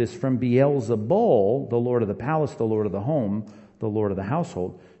change this from Beelzebul, the lord of the palace, the lord of the home, the lord of the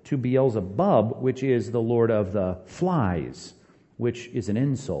household, to Beelzebub, which is the lord of the flies, which is an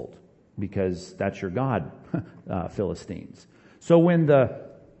insult because that's your god, Philistines. So when the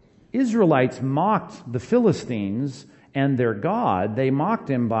Israelites mocked the Philistines and their god, they mocked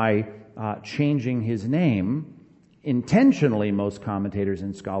him by changing his name intentionally. Most commentators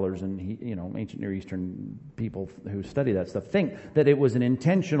and scholars and ancient Near Eastern people who study that stuff think that it was an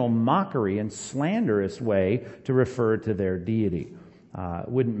intentional mockery and slanderous way to refer to their deity.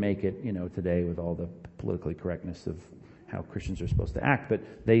 Wouldn't make it today with all the politically correctness of how Christians are supposed to act, but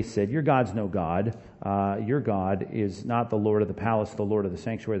they said, your God's no God. Your God is not the Lord of the palace, the Lord of the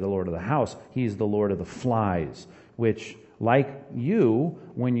sanctuary, the Lord of the house. He's the Lord of the flies, which, like you,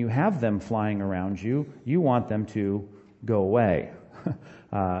 when you have them flying around you, you want them to go away.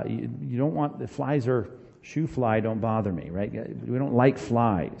 You don't want, the flies are, shoe fly don't bother me, right? We don't like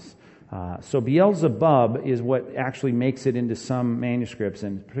flies. So Beelzebub is what actually makes it into some manuscripts,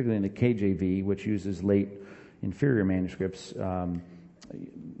 and particularly in the KJV, which uses late inferior manuscripts,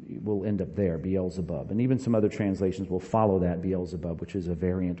 will end up there, Beelzebub. And even some other translations will follow that, Beelzebub, which is a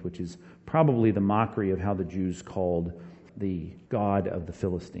variant, which is probably the mockery of how the Jews called the god of the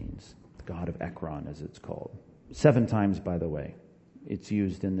Philistines, the god of Ekron, as it's called. 7 times, by the way, it's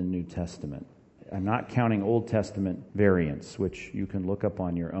used in the New Testament. I'm not counting Old Testament variants, which you can look up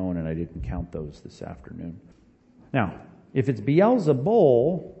on your own, and I didn't count those this afternoon. Now, if it's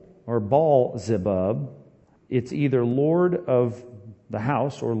Beelzebul or Baal-zebub, it's either Lord of the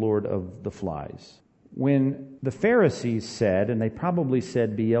house, or lord of the flies. When the Pharisees said, and they probably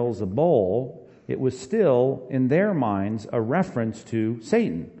said Beelzebul, it was still, in their minds, a reference to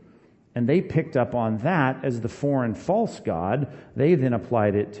Satan. And they picked up on that as the foreign false god. They then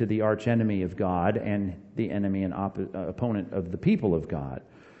applied it to the archenemy of God and the enemy and opponent of the people of God.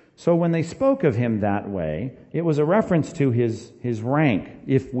 So when they spoke of him that way, it was a reference to his rank,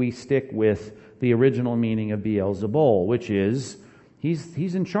 if we stick with the original meaning of Beelzebul, which is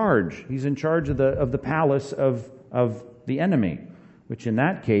he's in charge. He's in charge of the palace of the enemy, which in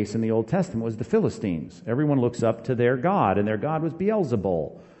that case in the Old Testament was the Philistines. Everyone looks up to their god, and their god was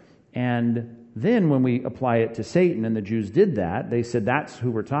Beelzebul. And then when we apply it to Satan, and the Jews did that, they said that's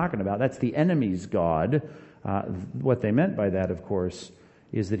who we're talking about. That's the enemy's god. What they meant by that, of course,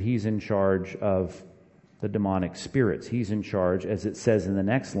 is that he's in charge of the demonic spirits. He's in charge, as it says in the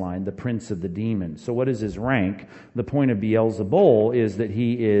next line, the prince of the demons. So what is his rank? The point of Beelzebul is that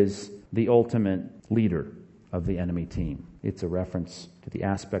he is the ultimate leader of the enemy team. It's a reference to the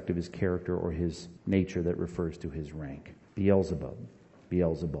aspect of his character or his nature that refers to his rank. Beelzebub.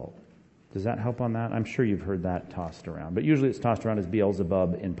 Beelzebul. Does that help on that? I'm sure you've heard that tossed around, but usually it's tossed around as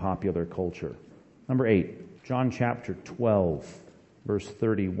Beelzebub in popular culture. Number 8, John chapter 12, verse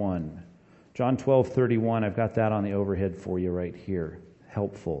 31. John 12:31, I've got that on the overhead for you right here.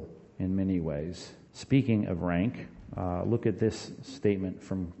 Helpful in many ways. Speaking of rank, look at this statement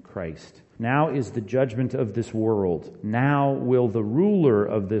from Christ. Now is the judgment of this world. Now will the ruler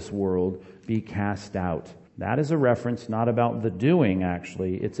of this world be cast out. That is a reference not about the doing,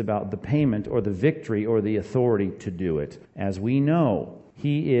 actually. It's about the payment or the victory or the authority to do it. As we know,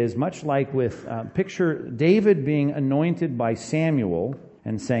 he is much like with, picture David being anointed by Samuel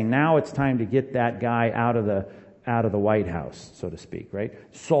and saying, now it's time to get that guy out of the White House, so to speak, right?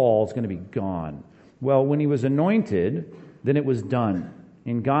 Saul's going to be gone. Well, when he was anointed, then it was done.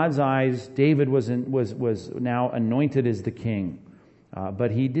 In God's eyes, David was now anointed as the king.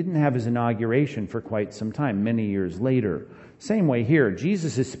 But he didn't have his inauguration for quite some time, many years later. Same way here,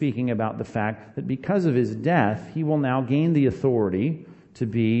 Jesus is speaking about the fact that because of his death, he will now gain the authority to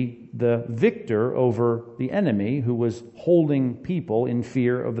be the victor over the enemy who was holding people in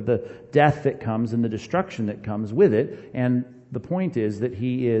fear of the death that comes and the destruction that comes with it. And the point is that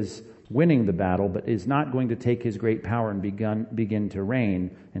he is winning the battle, but is not going to take his great power and begin to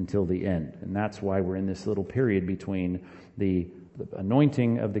reign until the end. And that's why we're in this little period between the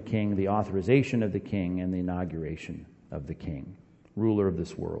anointing of the king, the authorization of the king, and the inauguration of the king, ruler of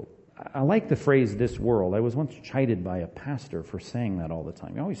this world. I like the phrase "this world." I was once chided by a pastor for saying that all the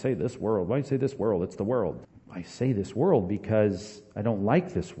time. You always say "this world." Why do you say "this world"? It's the world. I say "this world" because I don't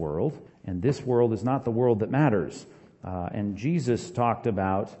like this world, and this world is not the world that matters. And Jesus talked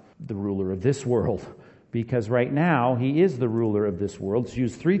about the ruler of this world, because right now he is the ruler of this world. It's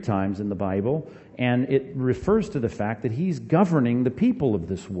used 3 times in the Bible, and it refers to the fact that he's governing the people of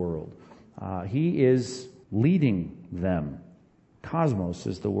this world. He is leading them. Cosmos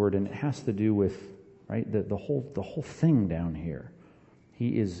is the word, and it has to do with the whole thing down here.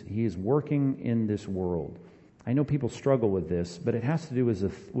 He is working in this world. I know people struggle with this, but it has to do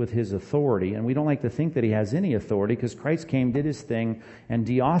with his authority, and we don't like to think that he has any authority because Christ came, did his thing, and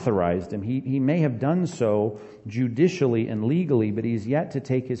deauthorized him. He may have done so judicially and legally, but he's yet to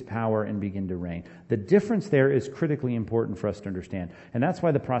take his power and begin to reign. The difference there is critically important for us to understand, and that's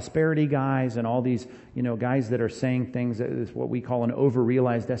why the prosperity guys and all these guys that are saying things that is what we call an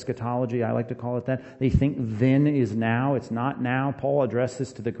over-realized eschatology, I like to call it that. They think then is now. It's not now. Paul addressed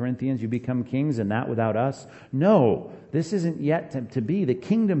this to the Corinthians. You become kings, and that without us. No, this isn't yet to be. The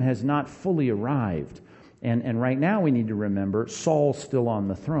kingdom has not fully arrived. And right now we need to remember Saul's still on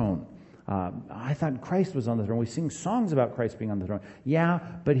the throne. I thought Christ was on the throne. We sing songs about Christ being on the throne. Yeah,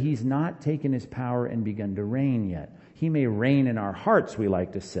 but he's not taken his power and begun to reign yet. He may reign in our hearts, we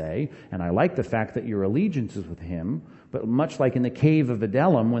like to say, and I like the fact that your allegiance is with him, but much like in the cave of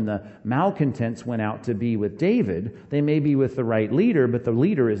Adullam, when the malcontents went out to be with David, they may be with the right leader, but the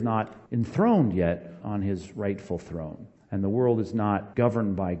leader is not enthroned yet on his rightful throne. And the world is not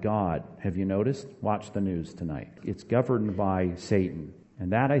governed by God. Have you noticed? Watch the news tonight. It's governed by Satan.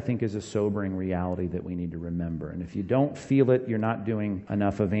 And that, I think, is a sobering reality that we need to remember. And if you don't feel it, you're not doing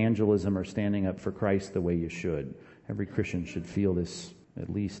enough evangelism or standing up for Christ the way you should. Every Christian should feel this at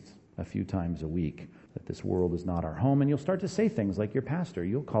least a few times a week, that this world is not our home. And you'll start to say things like your pastor.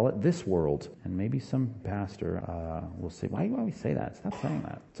 You'll call it this world. And maybe some pastor will say, why do we say that? Stop saying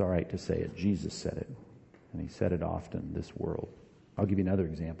that. It's all right to say it. Jesus said it. And he said it often, this world. I'll give you another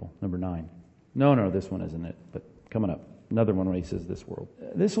example. Number 9. No, this one isn't it. But coming up. Another one where he says this world.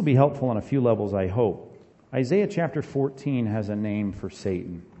 This will be helpful on a few levels, I hope. Isaiah chapter 14 has a name for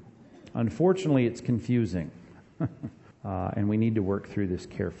Satan. Unfortunately, it's confusing, and we need to work through this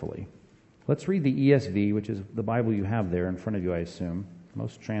carefully. Let's read the ESV, which is the Bible you have there in front of you, I assume.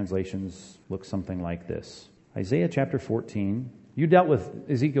 Most translations look something like this. Isaiah chapter 14. You dealt with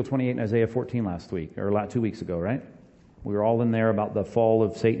Ezekiel 28 and Isaiah 14 last week, or 2 weeks ago, right? We were all in there about the fall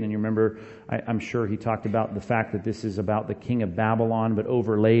of Satan, and you remember, I'm sure he talked about the fact that this is about the king of Babylon, but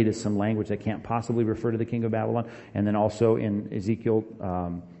overlaid is some language that can't possibly refer to the king of Babylon. And then also in Ezekiel,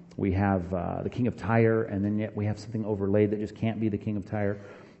 we have the king of Tyre, and then yet we have something overlaid that just can't be the king of Tyre.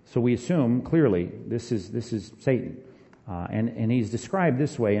 So we assume clearly this is Satan, and he's described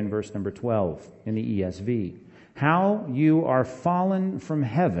this way in verse number 12 in the ESV: "How you are fallen from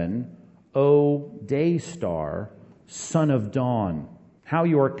heaven, O day star, son of dawn! How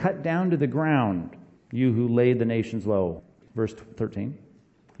you are cut down to the ground, you who laid the nations low." Verse 13: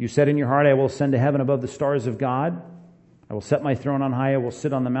 "You said in your heart, I will ascend to heaven above the stars of God. I will set my throne on high. I will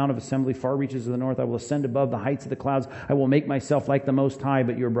sit on the mount of assembly, far reaches of the north. I will ascend above the heights of the clouds. I will make myself like the Most High,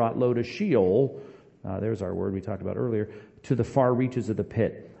 but you're brought low to Sheol." There's our word we talked about earlier. "To the far reaches of the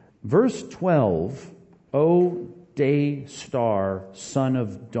pit." Verse 12, "O day star, son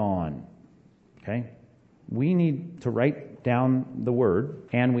of dawn." Okay? We need to write down the word,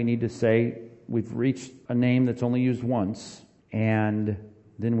 and we need to say we've reached a name that's only used once, and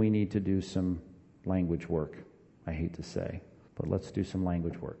then we need to do some language work. I hate to say, but let's do some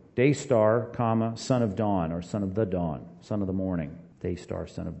language work. Day star, comma, son of dawn, or son of the dawn, son of the morning. Day star,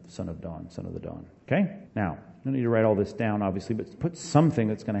 son of dawn, son of the dawn. Okay? Now, you don't need to write all this down, obviously, but put something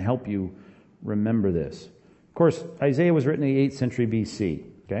that's going to help you remember this. Of course, Isaiah was written in the 8th century BC.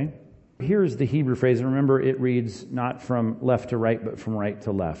 Okay? Here's the Hebrew phrase, and remember it reads not from left to right, but from right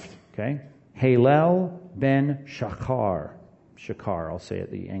to left. Okay? Halel ben Shachar. Shachar, I'll say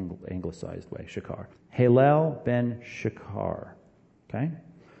it the anglicized way, Shachar. Halel ben Shachar. Okay?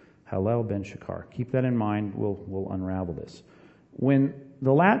 Halel ben Shachar. Keep that in mind. We'll unravel this. When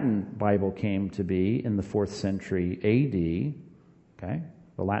the Latin Bible came to be in the 4th century AD, okay,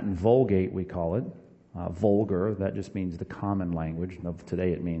 the Latin Vulgate we call it, vulgar, that just means the common language. Of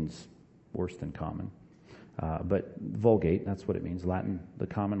today it means worse than common. But Vulgate, that's what it means, Latin, the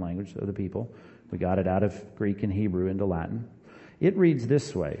common language of the people. We got it out of Greek and Hebrew into Latin. It reads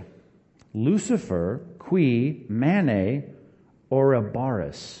this way: Lucifer qui mane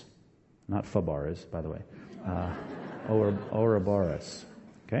Ouroboros. Not Fabaris, by the way. Ouroboros.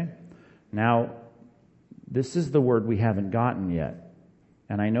 Okay? Now, this is the word we haven't gotten yet.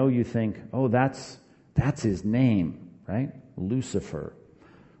 And I know you think, oh, that's his name, right? Lucifer.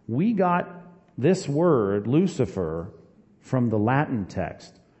 We got this word, Lucifer, from the Latin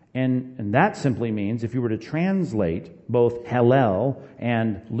text. And that simply means, if you were to translate both Hallel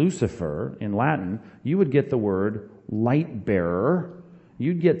and Lucifer in Latin, you would get the word light bearer.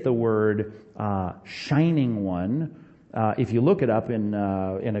 You'd get the word shining one. If you look it up in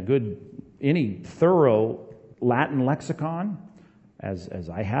any thorough Latin lexicon, as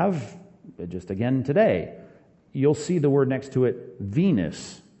I have just again today, you'll see the word next to it,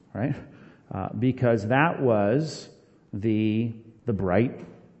 Venus, right? Because that was the bright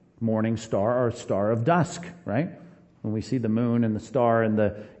morning star, or star of dusk, right? When we see the moon and the star in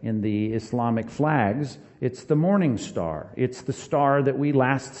the Islamic flags, it's the morning star. It's the star that we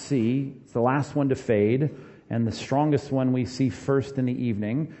last see. It's the last one to fade, and the strongest one we see first in the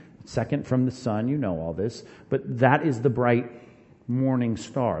evening, second from the sun. You know all this. But that is the bright morning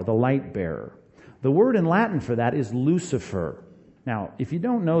star, the light bearer. The word in Latin for that is Lucifer. Now, if you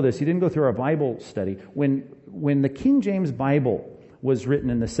don't know this, you didn't go through our Bible study. When the King James Bible was written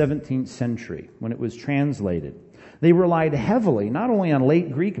in the 17th century, when it was translated, they relied heavily, not only on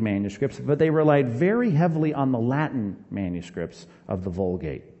late Greek manuscripts, but they relied very heavily on the Latin manuscripts of the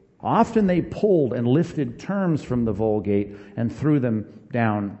Vulgate. Often they pulled and lifted terms from the Vulgate and threw them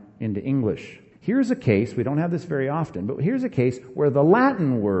down into English. Here's a case, we don't have this very often, but here's a case where the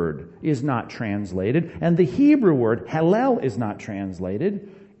Latin word is not translated and the Hebrew word, Hallel, is not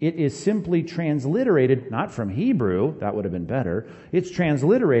translated. It is simply transliterated, not from Hebrew, that would have been better. It's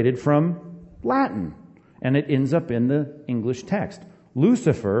transliterated from Latin, and it ends up in the English text.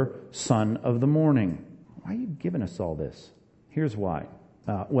 Lucifer, son of the morning. Why are you giving us all this? Here's why.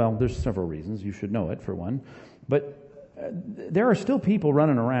 Well, there's several reasons. You should know it, for one. But there are still people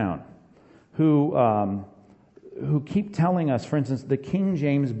running around who keep telling us, for instance, the King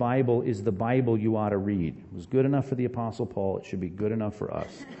James Bible is the Bible you ought to read. It was good enough for the Apostle Paul. It should be good enough for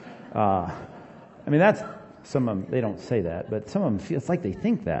us. I mean, that's some of them. They don't say that, but some of them feel it's like they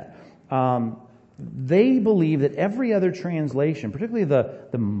think that. They believe that every other translation, particularly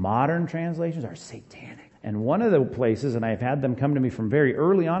the modern translations, are satanic. And one of the places, and I've had them come to me from very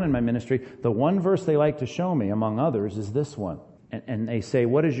early on in my ministry, the one verse they like to show me, among others, is this one. And they say,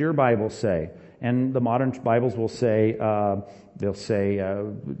 what does your Bible say? And the modern Bibles will say, they'll say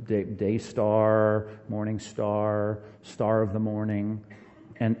day star, morning star, star of the morning.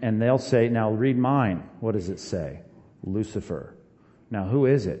 And they'll say, now read mine. What does it say? Lucifer. Now who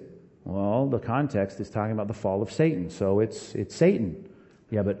is it? Well, the context is talking about the fall of Satan. So it's Satan.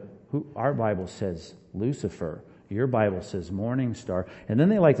 Yeah, but our Bible says Lucifer. Your Bible says morning star. And then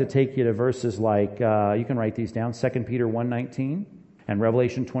they like to take you to verses like, you can write these down, 2 Peter 1:19 and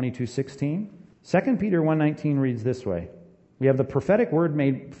Revelation 22:16. 2 Peter 1:19 reads this way. We have the prophetic word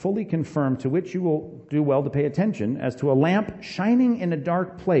made fully confirmed, to which you will do well to pay attention, as to a lamp shining in a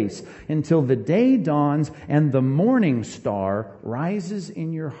dark place until the day dawns and the morning star rises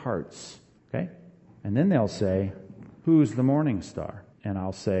in your hearts. Okay? And then they'll say, who's the morning star? And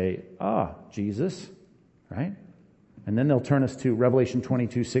I'll say, Jesus, right? And then they'll turn us to Revelation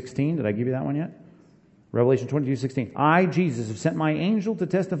 22:16. Did I give you that one yet? Revelation 22:16. I, Jesus, have sent my angel to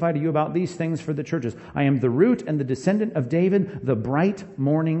testify to you about these things for the churches. I am the root and the descendant of David, the bright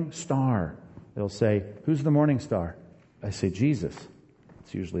morning star. They'll say, who's the morning star? I say, Jesus.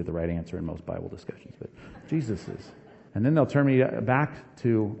 It's usually the right answer in most Bible discussions, but Jesus is. And then they'll turn me back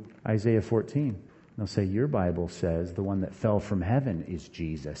to Isaiah 14. They'll say, your Bible says the one that fell from heaven is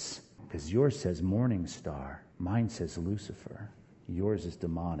Jesus, because yours says morning star. Mine says Lucifer. Yours is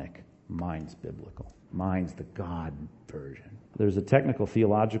demonic. Mine's biblical. Mine's the God version. There's a technical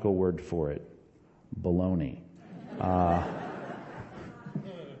theological word for it. Baloney.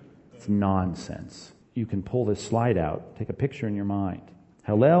 It's nonsense. You can pull this slide out. Take a picture in your mind.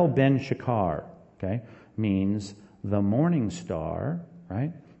 Hallel ben Shakar, okay, means the morning star,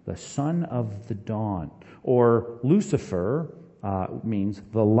 right? The son of the dawn. Or Lucifer means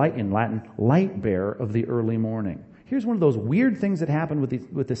the light, in Latin, light bearer of the early morning. Here's one of those weird things that happened with the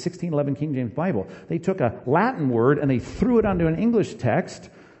 1611 King James Bible. They took a Latin word and they threw it onto an English text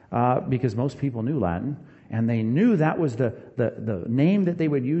because most people knew Latin, and they knew that was the name that they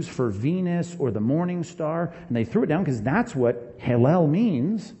would use for Venus or the morning star, and they threw it down because that's what Hallel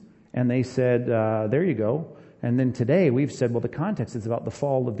means, and they said, there you go. And then today we've said, well, the context is about the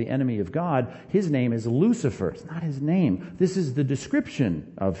fall of the enemy of God. His name is Lucifer. It's not his name. This is the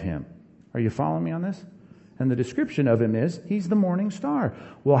description of him. Are you following me on this? And the description of him is, he's the morning star.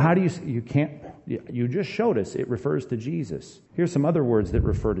 Well, how do you just showed us it refers to Jesus. Here's some other words that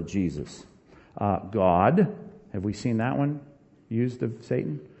refer to Jesus. God, have we seen that one used of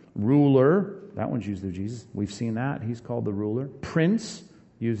Satan? Ruler, that one's used of Jesus. We've seen that. He's called the ruler. Prince,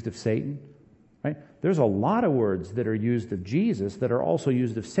 used of Satan. Right? There's a lot of words that are used of Jesus that are also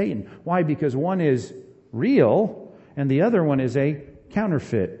used of Satan. Why? Because one is real and the other one is a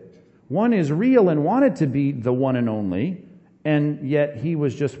counterfeit. One is real and wanted to be the one and only, and yet he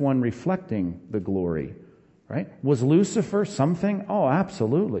was just one reflecting the glory, right? Was Lucifer something? Oh,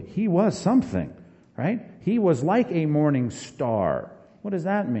 absolutely. He was something, right? He was like a morning star. What does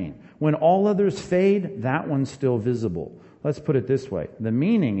that mean? When all others fade, that one's still visible. Let's put it this way. The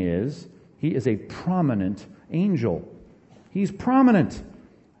meaning is, he is a prominent angel. He's prominent.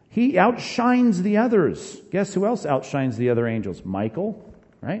 He outshines the others. Guess who else outshines the other angels? Michael,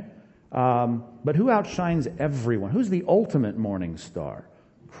 right? But who outshines everyone? Who's the ultimate morning star?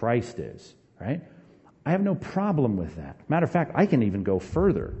 Christ is, right? I have no problem with that. Matter of fact, I can even go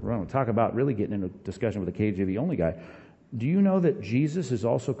further. We're going to talk about really getting into a discussion with the KJV only guy. Do you know that Jesus is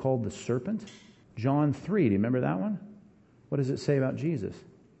also called the serpent? John 3, do you remember that one? What does it say about Jesus?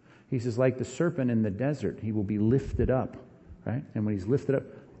 He says, like the serpent in the desert, he will be lifted up, right? And when he's lifted up,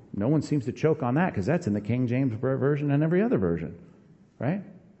 no one seems to choke on that because that's in the King James version and every other version, right?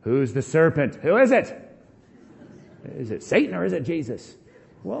 Who's the serpent? Who is it? Is it Satan or is it Jesus?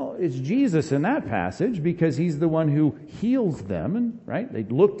 Well, it's Jesus in that passage because he's the one who heals them, and right? They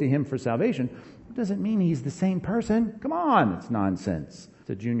look to him for salvation. It doesn't mean he's the same person. Come on, it's nonsense. It's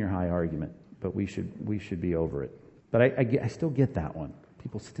a junior high argument, but we should be over it. But I still get that one.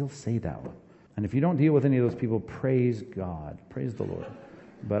 People still say that one. And if you don't deal with any of those people, praise God. Praise the Lord.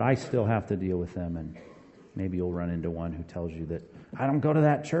 But I still have to deal with them, and maybe you'll run into one who tells you that, I don't go to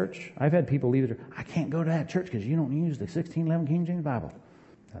that church. I've had people leave the church. I can't go to that church because you don't use the 1611 King James Bible.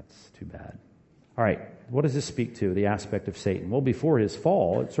 That's too bad. All right, what does this speak to, the aspect of Satan? Well, before his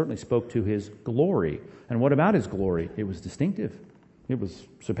fall, it certainly spoke to his glory. And what about his glory? It was distinctive. It was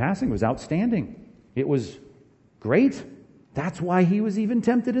surpassing. It was outstanding. It was great. That's why he was even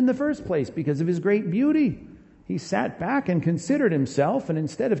tempted in the first place, because of his great beauty. He sat back and considered himself, and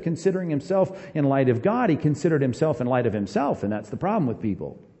instead of considering himself in light of God, he considered himself in light of himself, and that's the problem with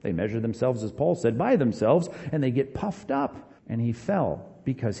people. They measure themselves, as Paul said, by themselves, and they get puffed up. And he fell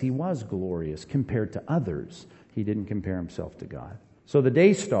because he was glorious compared to others. He didn't compare himself to God. So the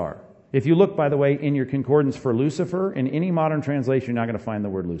day star. If you look, by the way, in your concordance for Lucifer, in any modern translation, you're not going to find the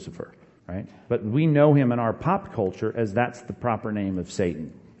word Lucifer, right? But we know him in our pop culture as that's the proper name of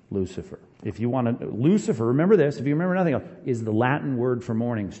Satan, Lucifer. If you want to, Lucifer, remember this, if you remember nothing else, is the Latin word for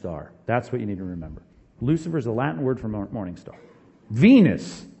morning star. That's what you need to remember. Lucifer is the Latin word for morning star.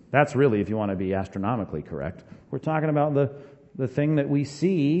 Venus, that's really, if you want to be astronomically correct. We're talking about the thing that we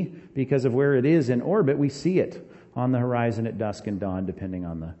see because of where it is in orbit. We see it on the horizon at dusk and dawn, depending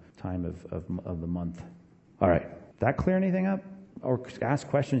on the time of the month. All right. That clear anything up? Or ask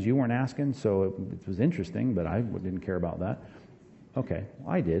questions you weren't asking, so it was interesting, but I didn't care about that. Okay,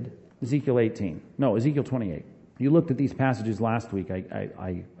 I did. Ezekiel 28. You looked at these passages last week,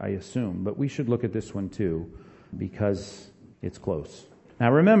 I assume, but we should look at this one too, because it's close.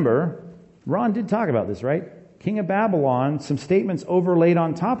 Now remember, Ron did talk about this, right? King of Babylon, some statements overlaid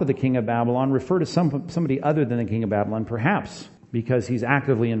on top of the king of Babylon refer to somebody other than the king of Babylon, perhaps because he's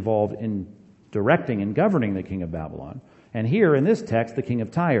actively involved in directing and governing the king of Babylon. And here in this text, the king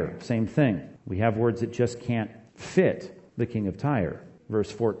of Tyre, same thing. We have words that just can't fit the king of Tyre.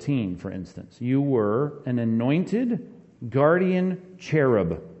 Verse 14, for instance. You were an anointed guardian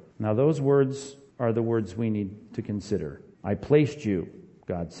cherub. Now those words are the words we need to consider. I placed you,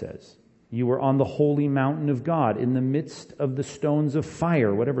 God says. You were on the holy mountain of God. In the midst of the stones of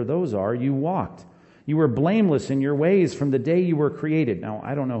fire, whatever those are, you walked. You were blameless in your ways from the day you were created. Now,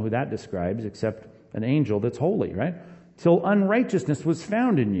 I don't know who that describes except an angel that's holy, right? Till unrighteousness was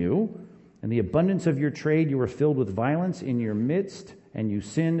found in you. In the abundance of your trade, you were filled with violence in your midst, and you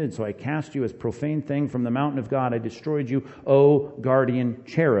sinned, and so I cast you as profane thing from the mountain of God. I destroyed you, O guardian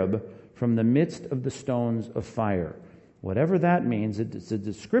cherub, from the midst of the stones of fire. Whatever that means, it's a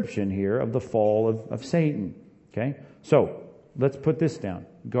description here of the fall of Satan. Okay? So, let's put this down.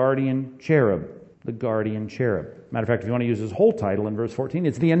 Guardian cherub. The guardian cherub. Matter of fact, if you want to use his whole title in verse 14,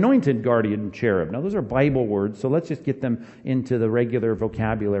 it's the anointed guardian cherub. Now, those are Bible words, so let's just get them into the regular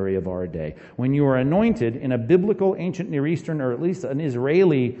vocabulary of our day. When you are anointed in a biblical, ancient Near Eastern, or at least an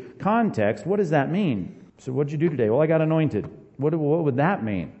Israeli context, what does that mean? So what did you do today? Well, I got anointed. What would that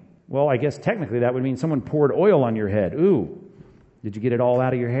mean? Well, I guess technically that would mean someone poured oil on your head. Ooh, did you get it all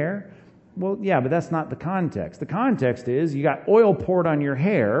out of your hair? Well, yeah, but that's not the context. The context is you got oil poured on your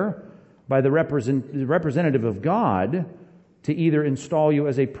hair by the representative of God to either install you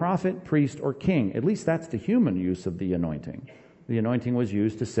as a prophet, priest, or king. At least that's the human use of the anointing. The anointing was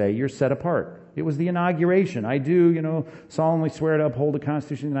used to say you're set apart. It was the inauguration. I do, solemnly swear to uphold the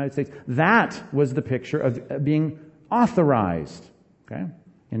Constitution of the United States. That was the picture of being authorized. Okay?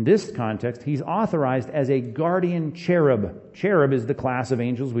 In this context, he's authorized as a guardian cherub. Cherub is the class of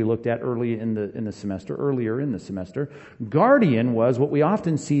angels we looked at earlier in the semester. Guardian was what we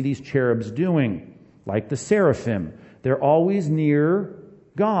often see these cherubs doing, like the seraphim. They're always near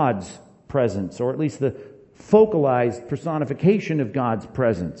God's presence, or at least the focalized personification of God's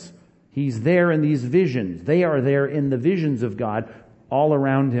presence. He's there in these visions. They are there in the visions of God all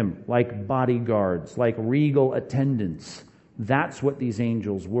around him, like bodyguards, like regal attendants. That's what these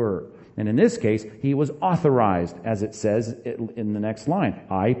angels were. And in this case, he was authorized, as it says in the next line.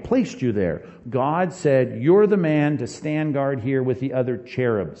 I placed you there. God said, you're the man to stand guard here with the other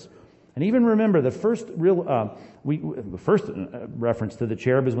cherubs. And even remember, the first reference to the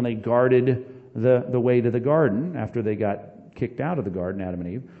cherub is when they guarded the way to the garden after they got kicked out of the garden, Adam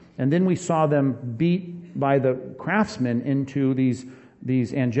and Eve. And then we saw them beat by the craftsmen into these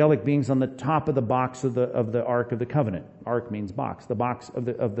angelic beings on the top of the box of the Ark of the Covenant. Ark means box. The box of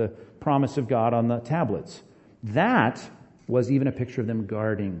the promise of God on the tablets. That was even a picture of them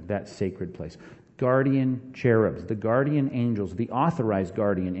guarding that sacred place. Guardian cherubs, the guardian angels, the authorized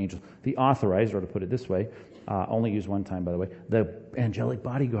guardian angels. The authorized, or to put it this way, only used one time, by the way, the angelic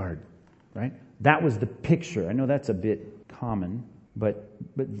bodyguard, right? That was the picture. I know that's a bit common, but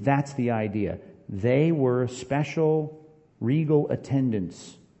that's the idea. They were special regal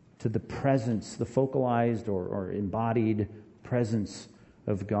attendants to the presence, the focalized or embodied presence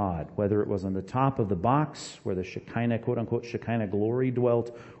of God, whether it was on the top of the box where the Shekinah, quote-unquote, Shekinah glory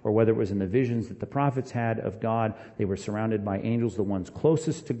dwelt, or whether it was in the visions that the prophets had of God. They were surrounded by angels. The ones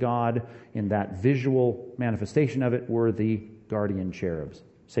closest to God in that visual manifestation of it were the guardian cherubs.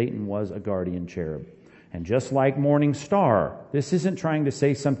 Satan was a guardian cherub. And just like morning star, this isn't trying to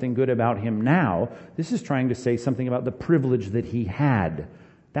say something good about him now. This is trying to say something about the privilege that he had.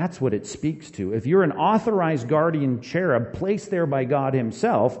 That's what it speaks to. If you're an authorized guardian cherub placed there by God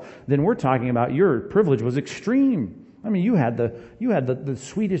himself, then we're talking about your privilege was extreme. I mean, you had the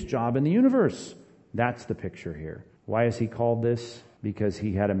sweetest job in the universe. That's the picture here. Why is he called this? Because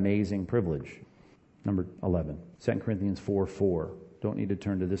he had amazing privilege. Number 11, 2 Corinthians 4:4. Don't need to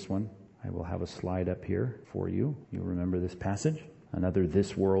turn to this one. I will have a slide up here for you. You'll remember this passage. Another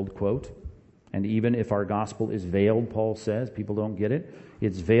this world quote. And even if our gospel is veiled, Paul says, people don't get it,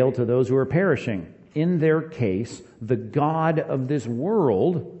 it's veiled to those who are perishing. In their case, the God of this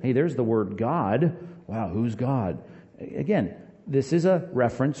world, hey, there's the word God. Wow, who's God? Again, this is a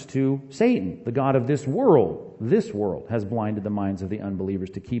reference to Satan, the God of this world. This world has blinded the minds of the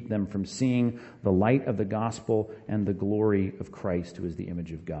unbelievers to keep them from seeing the light of the gospel and the glory of Christ, who is the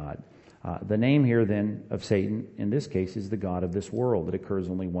image of God. The name here then of Satan, in this case, is the God of this world. It occurs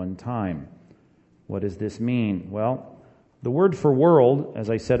only one time. What does this mean? Well, the word for world, as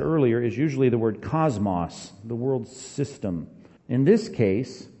I said earlier, is usually the word cosmos, the world system. In this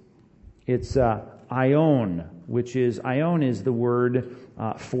case, it's aion, which is, aion is the word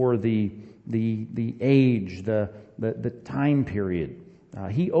for the age, the time period.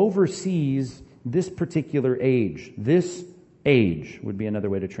 He oversees this particular age. This age would be another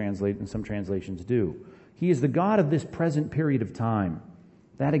way to translate, and some translations do. He is the God of this present period of time.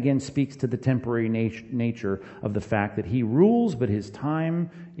 That again speaks to the temporary nature of the fact that he rules, but his time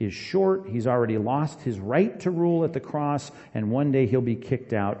is short. He's already lost his right to rule at the cross, and one day he'll be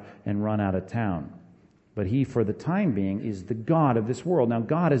kicked out and run out of town. But he, for the time being, is the God of this world. Now,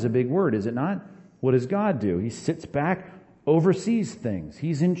 God is a big word, is it not? What does God do? He sits back, oversees things.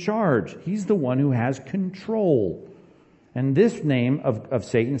 He's in charge. He's the one who has control. And this name of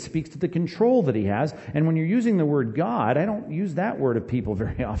Satan speaks to the control that he has. And when you're using the word God, I don't use that word of people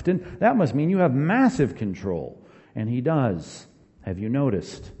very often. That must mean you have massive control. And he does. Have you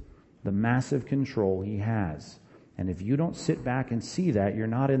noticed the massive control he has? And if you don't sit back and see that, you're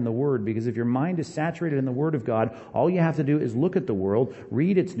not in the Word. Because if your mind is saturated in the Word of God, all you have to do is look at the world,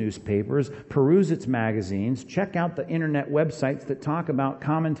 read its newspapers, peruse its magazines, check out the internet websites that talk about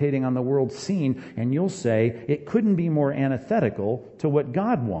commentating on the world scene, and you'll say, it couldn't be more antithetical to what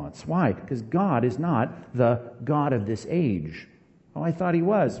God wants. Why? Because God is not the God of this age. Oh, I thought he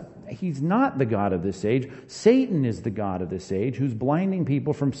was. He's not the God of this age. Satan is the God of this age who's blinding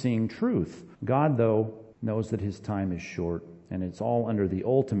people from seeing truth. God, though, knows that his time is short, and it's all under the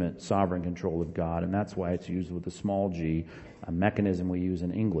ultimate sovereign control of God, and that's why it's used with a small g, a mechanism we use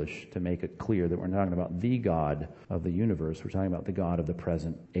in English to make it clear that we're not talking about the God of the universe, we're talking about the God of the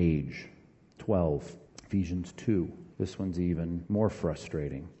present age. 12, Ephesians 2. This one's even more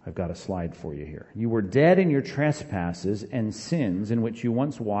frustrating. I've got a slide for you here. You were dead in your trespasses and sins in which you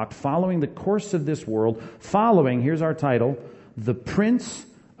once walked, following the course of this world, following, here's our title, the prince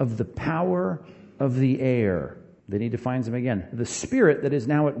of the power of the air. Then he defines him again. The spirit that is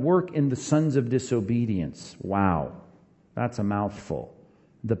now at work in the sons of disobedience. Wow. That's a mouthful.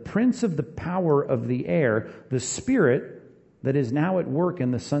 The prince of the power of the air, the spirit that is now at work in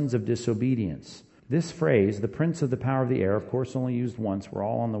the sons of disobedience. This phrase, the prince of the power of the air, of course only used once. We're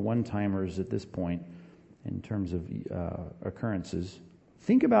all on the one-timers at this point in terms of occurrences.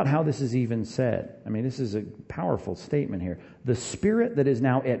 Think about how this is even said. I mean, this is a powerful statement here. The spirit that is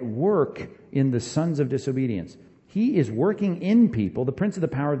now at work in the sons of disobedience. He is working in people, the prince of the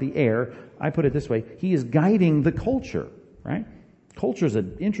power of the air. I put it this way. He is guiding the culture, right? Culture is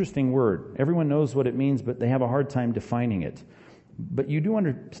an interesting word. Everyone knows what it means, but they have a hard time defining it. But you do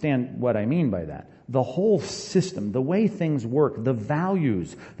understand what I mean by that. The whole system, the way things work, the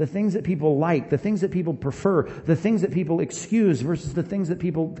values, the things that people like, the things that people prefer, the things that people excuse versus the things that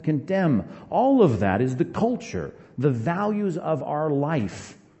people condemn. All of that is the culture, the values of our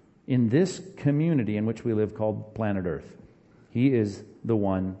life in this community in which we live called planet Earth. He is the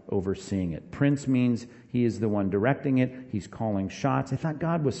one overseeing it. Prince means he is the one directing it. He's calling shots. I thought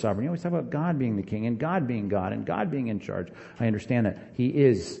God was sovereign. You always talk about God being the king and God being God and God being in charge. I understand that. He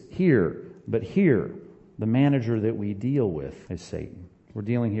is here. But here, the manager that we deal with is Satan. We're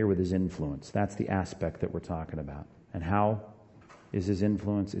dealing here with his influence. That's the aspect that we're talking about. And how is his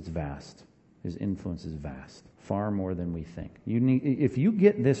influence? It's vast. His influence is vast. Far more than we think. If you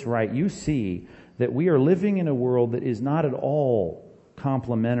get this right, you see that we are living in a world that is not at all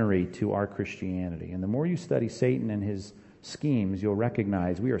complementary to our Christianity. And the more you study Satan and his schemes, you'll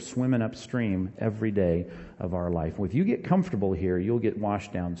recognize we are swimming upstream every day of our life. If you get comfortable here, you'll get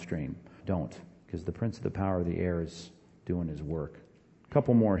washed downstream. Don't, because the prince of the power of the air is doing his work. A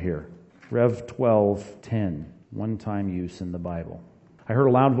couple more here. Rev 12:10, one-time use in the Bible. I heard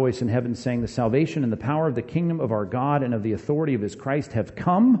a loud voice in heaven saying, the salvation and the power of the kingdom of our God and of the authority of his Christ have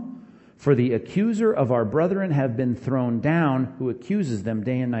come. For the accuser of our brethren have been thrown down, who accuses them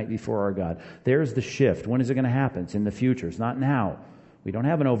day and night before our God. There's the shift. When is it going to happen? It's in the future. It's not now. We don't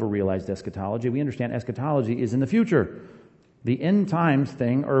have an over-realized eschatology. We understand eschatology is in the future. The end times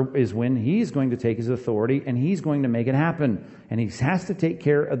thing is when he's going to take his authority and he's going to make it happen. And he has to take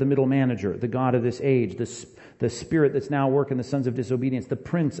care of the middle manager, the god of this age, the spirit that's now working the sons of disobedience, the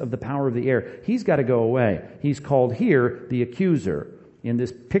prince of the power of the air. He's got to go away. He's called here the accuser in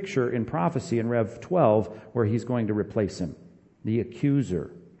this picture in prophecy in Rev 12 where he's going to replace him. The accuser.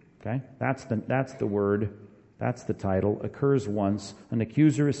 Okay? That's the word. That's the title. Occurs once. An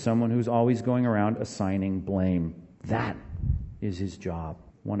accuser is someone who's always going around assigning blame. That is his job.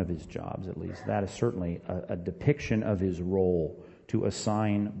 One of his jobs, at least. That is certainly a depiction of his role, to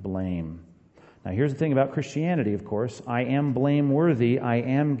assign blame. Now, here's the thing about Christianity, of course. I am blameworthy. I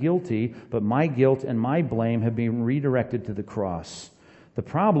am guilty. But my guilt and my blame have been redirected to the cross. The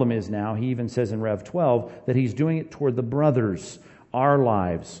problem is now, he even says in Rev 12, that he's doing it toward the brothers, our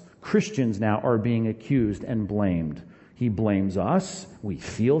lives. Christians now are being accused and blamed. He blames us. We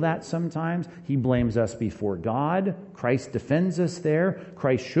feel that sometimes. He blames us before God. Christ defends us there.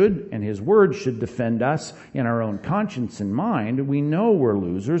 Christ should, and his word should defend us in our own conscience and mind. We know we're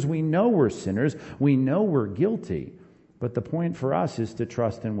losers. We know we're sinners. We know we're guilty. But the point for us is to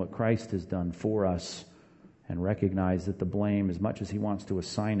trust in what Christ has done for us and recognize that the blame, as much as he wants to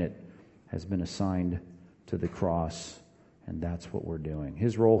assign it, has been assigned to the cross. And that's what we're doing.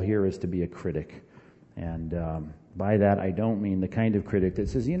 His role here is to be a critic. And by that, I don't mean the kind of critic that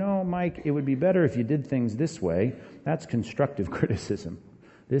says, Mike, it would be better if you did things this way. That's constructive criticism.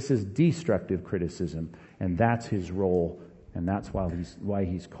 This is destructive criticism. And that's his role. And that's why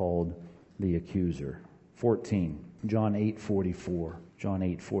he's called the accuser. 14, John 8:44. John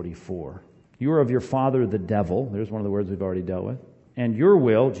 8:44. You are of your father, the devil. There's one of the words we've already dealt with. And your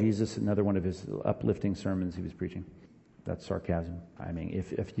will, Jesus, another one of his uplifting sermons he was preaching. That's sarcasm. I mean,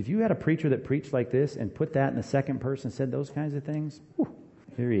 if you had a preacher that preached like this and put that in the second person, said those kinds of things,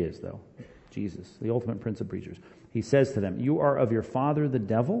 here he is, though. Jesus, the ultimate prince of preachers. He says to them, you are of your father, the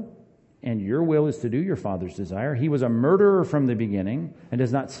devil, and your will is to do your father's desire. He was a murderer from the beginning and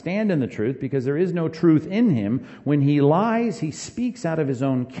does not stand in the truth because there is no truth in him. When he lies, he speaks out of his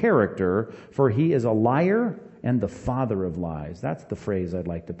own character, for he is a liar and the father of lies. That's the phrase I'd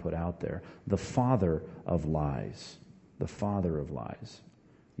like to put out there. The father of lies. The father of lies.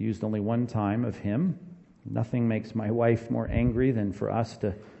 Used only one time of him. Nothing makes my wife more angry than for us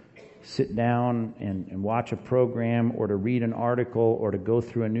to sit down and watch a program or to read an article or to go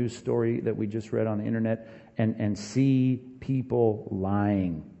through a news story that we just read on the internet and see people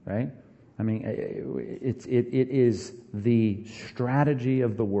lying, right? I mean, it is the strategy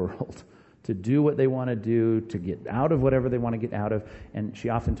of the world to do what they want to do, to get out of whatever they want to get out of. And she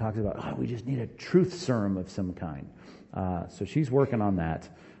often talks about, we just need a truth serum of some kind. So she's working on that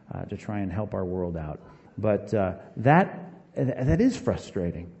to try and help our world out. But that is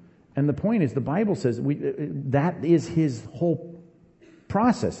frustrating. And the point is, the Bible says that is his whole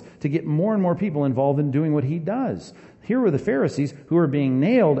process, to get more and more people involved in doing what he does. Here were the Pharisees who are being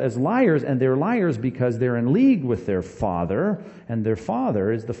nailed as liars, and they're liars because they're in league with their father, and their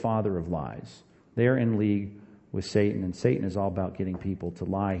father is the father of lies. They're in league with Satan, and Satan is all about getting people to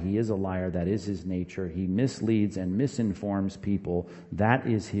lie. He is a liar. That is his nature. He misleads and misinforms people. That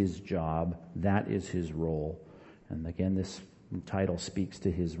is his job. That is his role. And again, this title speaks to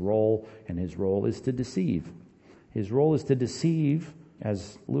his role, and his role is to deceive. His role is to deceive,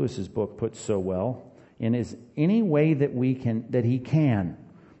 as Lewis's book puts so well, in any way that he can.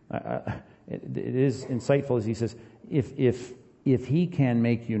 It is insightful as he says, if he can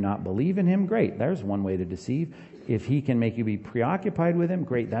make you not believe in him, great. There's one way to deceive. If he can make you be preoccupied with him,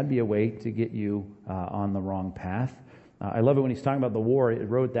 great. That'd be a way to get you on the wrong path. I love it when he's talking about the war. He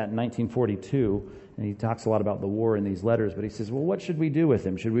wrote that in 1942, and he talks a lot about the war in these letters. But he says, well, what should we do with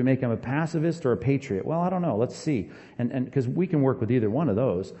him? Should we make him a pacifist or a patriot? Well, I don't know. Let's see. And because we can work with either one of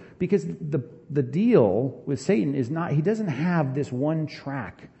those. Because the deal with Satan is not, he doesn't have this one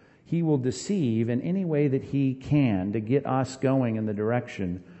track. He will deceive in any way that he can to get us going in the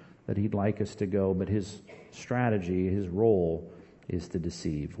direction that he'd like us to go. But his strategy, his role, is to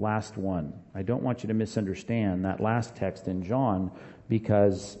deceive. Last one. I don't want you to misunderstand that last text in John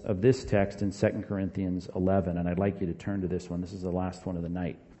because of this text in 2 Corinthians 11. And I'd like you to turn to this one. This is the last one of the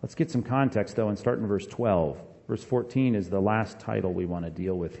night. Let's get some context, though, and start in verse 12. Verse 14 is the last title we want to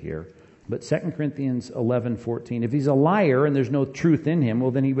deal with here. But 2 Corinthians 11:14, if he's a liar and there's no truth in him,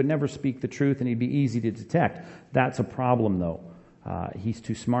 well, then he would never speak the truth and he'd be easy to detect. That's a problem, though. He's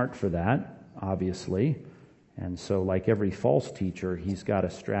too smart for that, obviously. And so, like every false teacher, he's got a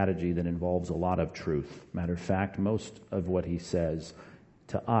strategy that involves a lot of truth. Matter of fact, most of what he says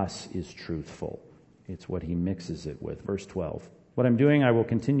to us is truthful. It's what he mixes it with. Verse 12. What I'm doing, I will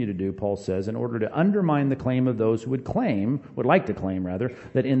continue to do, Paul says, in order to undermine the claim of those who would like to claim,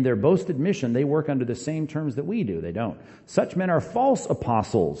 that in their boasted mission they work under the same terms that we do. They don't. Such men are false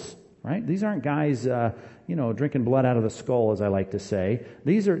apostles, right? These aren't guys, drinking blood out of the skull, as I like to say.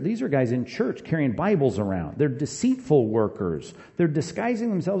 These are guys in church carrying Bibles around. They're deceitful workers. They're disguising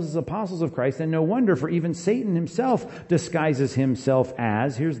themselves as apostles of Christ, and no wonder, for even Satan himself disguises himself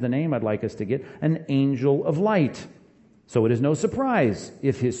as, here's the name I'd like us to get, an angel of light. So it is no surprise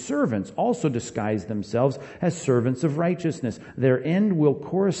if his servants also disguise themselves as servants of righteousness. Their end will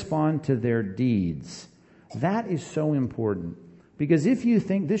correspond to their deeds. That is so important. Because if you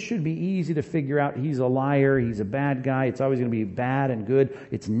think this should be easy to figure out, he's a liar, he's a bad guy, it's always going to be bad and good,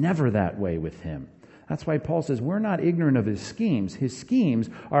 it's never that way with him. That's why Paul says we're not ignorant of his schemes. His schemes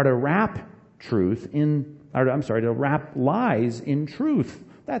are to wrap to wrap lies in truth.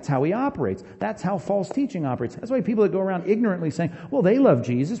 That's how he operates. That's how false teaching operates. That's why people that go around ignorantly saying, well, they love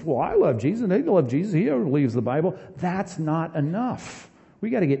Jesus. Well, I love Jesus. And they love Jesus. He believes the Bible. That's not enough. We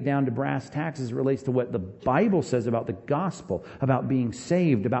got to get down to brass tacks as it relates to what the Bible says about the gospel, about being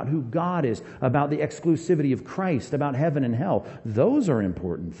saved, about who God is, about the exclusivity of Christ, about heaven and hell. Those are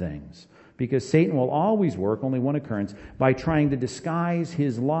important things. Because Satan will always work, only one occurrence, by trying to disguise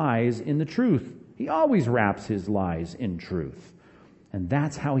his lies in the truth. He always wraps his lies in truth. And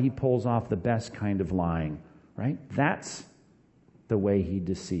that's how he pulls off the best kind of lying, right? That's the way he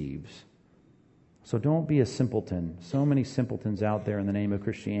deceives. So don't be a simpleton. So many simpletons out there in the name of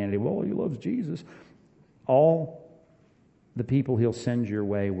Christianity. Well, he loves Jesus. All the people he'll send your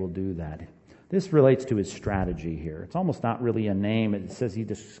way will do that. This relates to his strategy here. It's almost not really a name. It says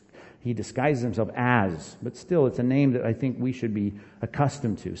he disguises himself as, but still it's a name that I think we should be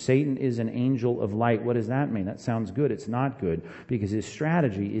accustomed to. Satan is an angel of light. What does that mean? That sounds good. It's not good because his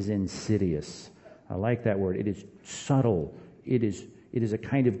strategy is insidious. I like that word. It is subtle. It is a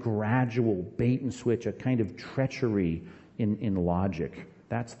kind of gradual bait and switch, a kind of treachery in logic.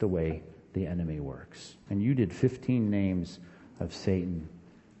 That's the way the enemy works. And you did 15 names of Satan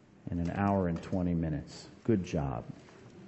in an hour and 20 minutes. Good job.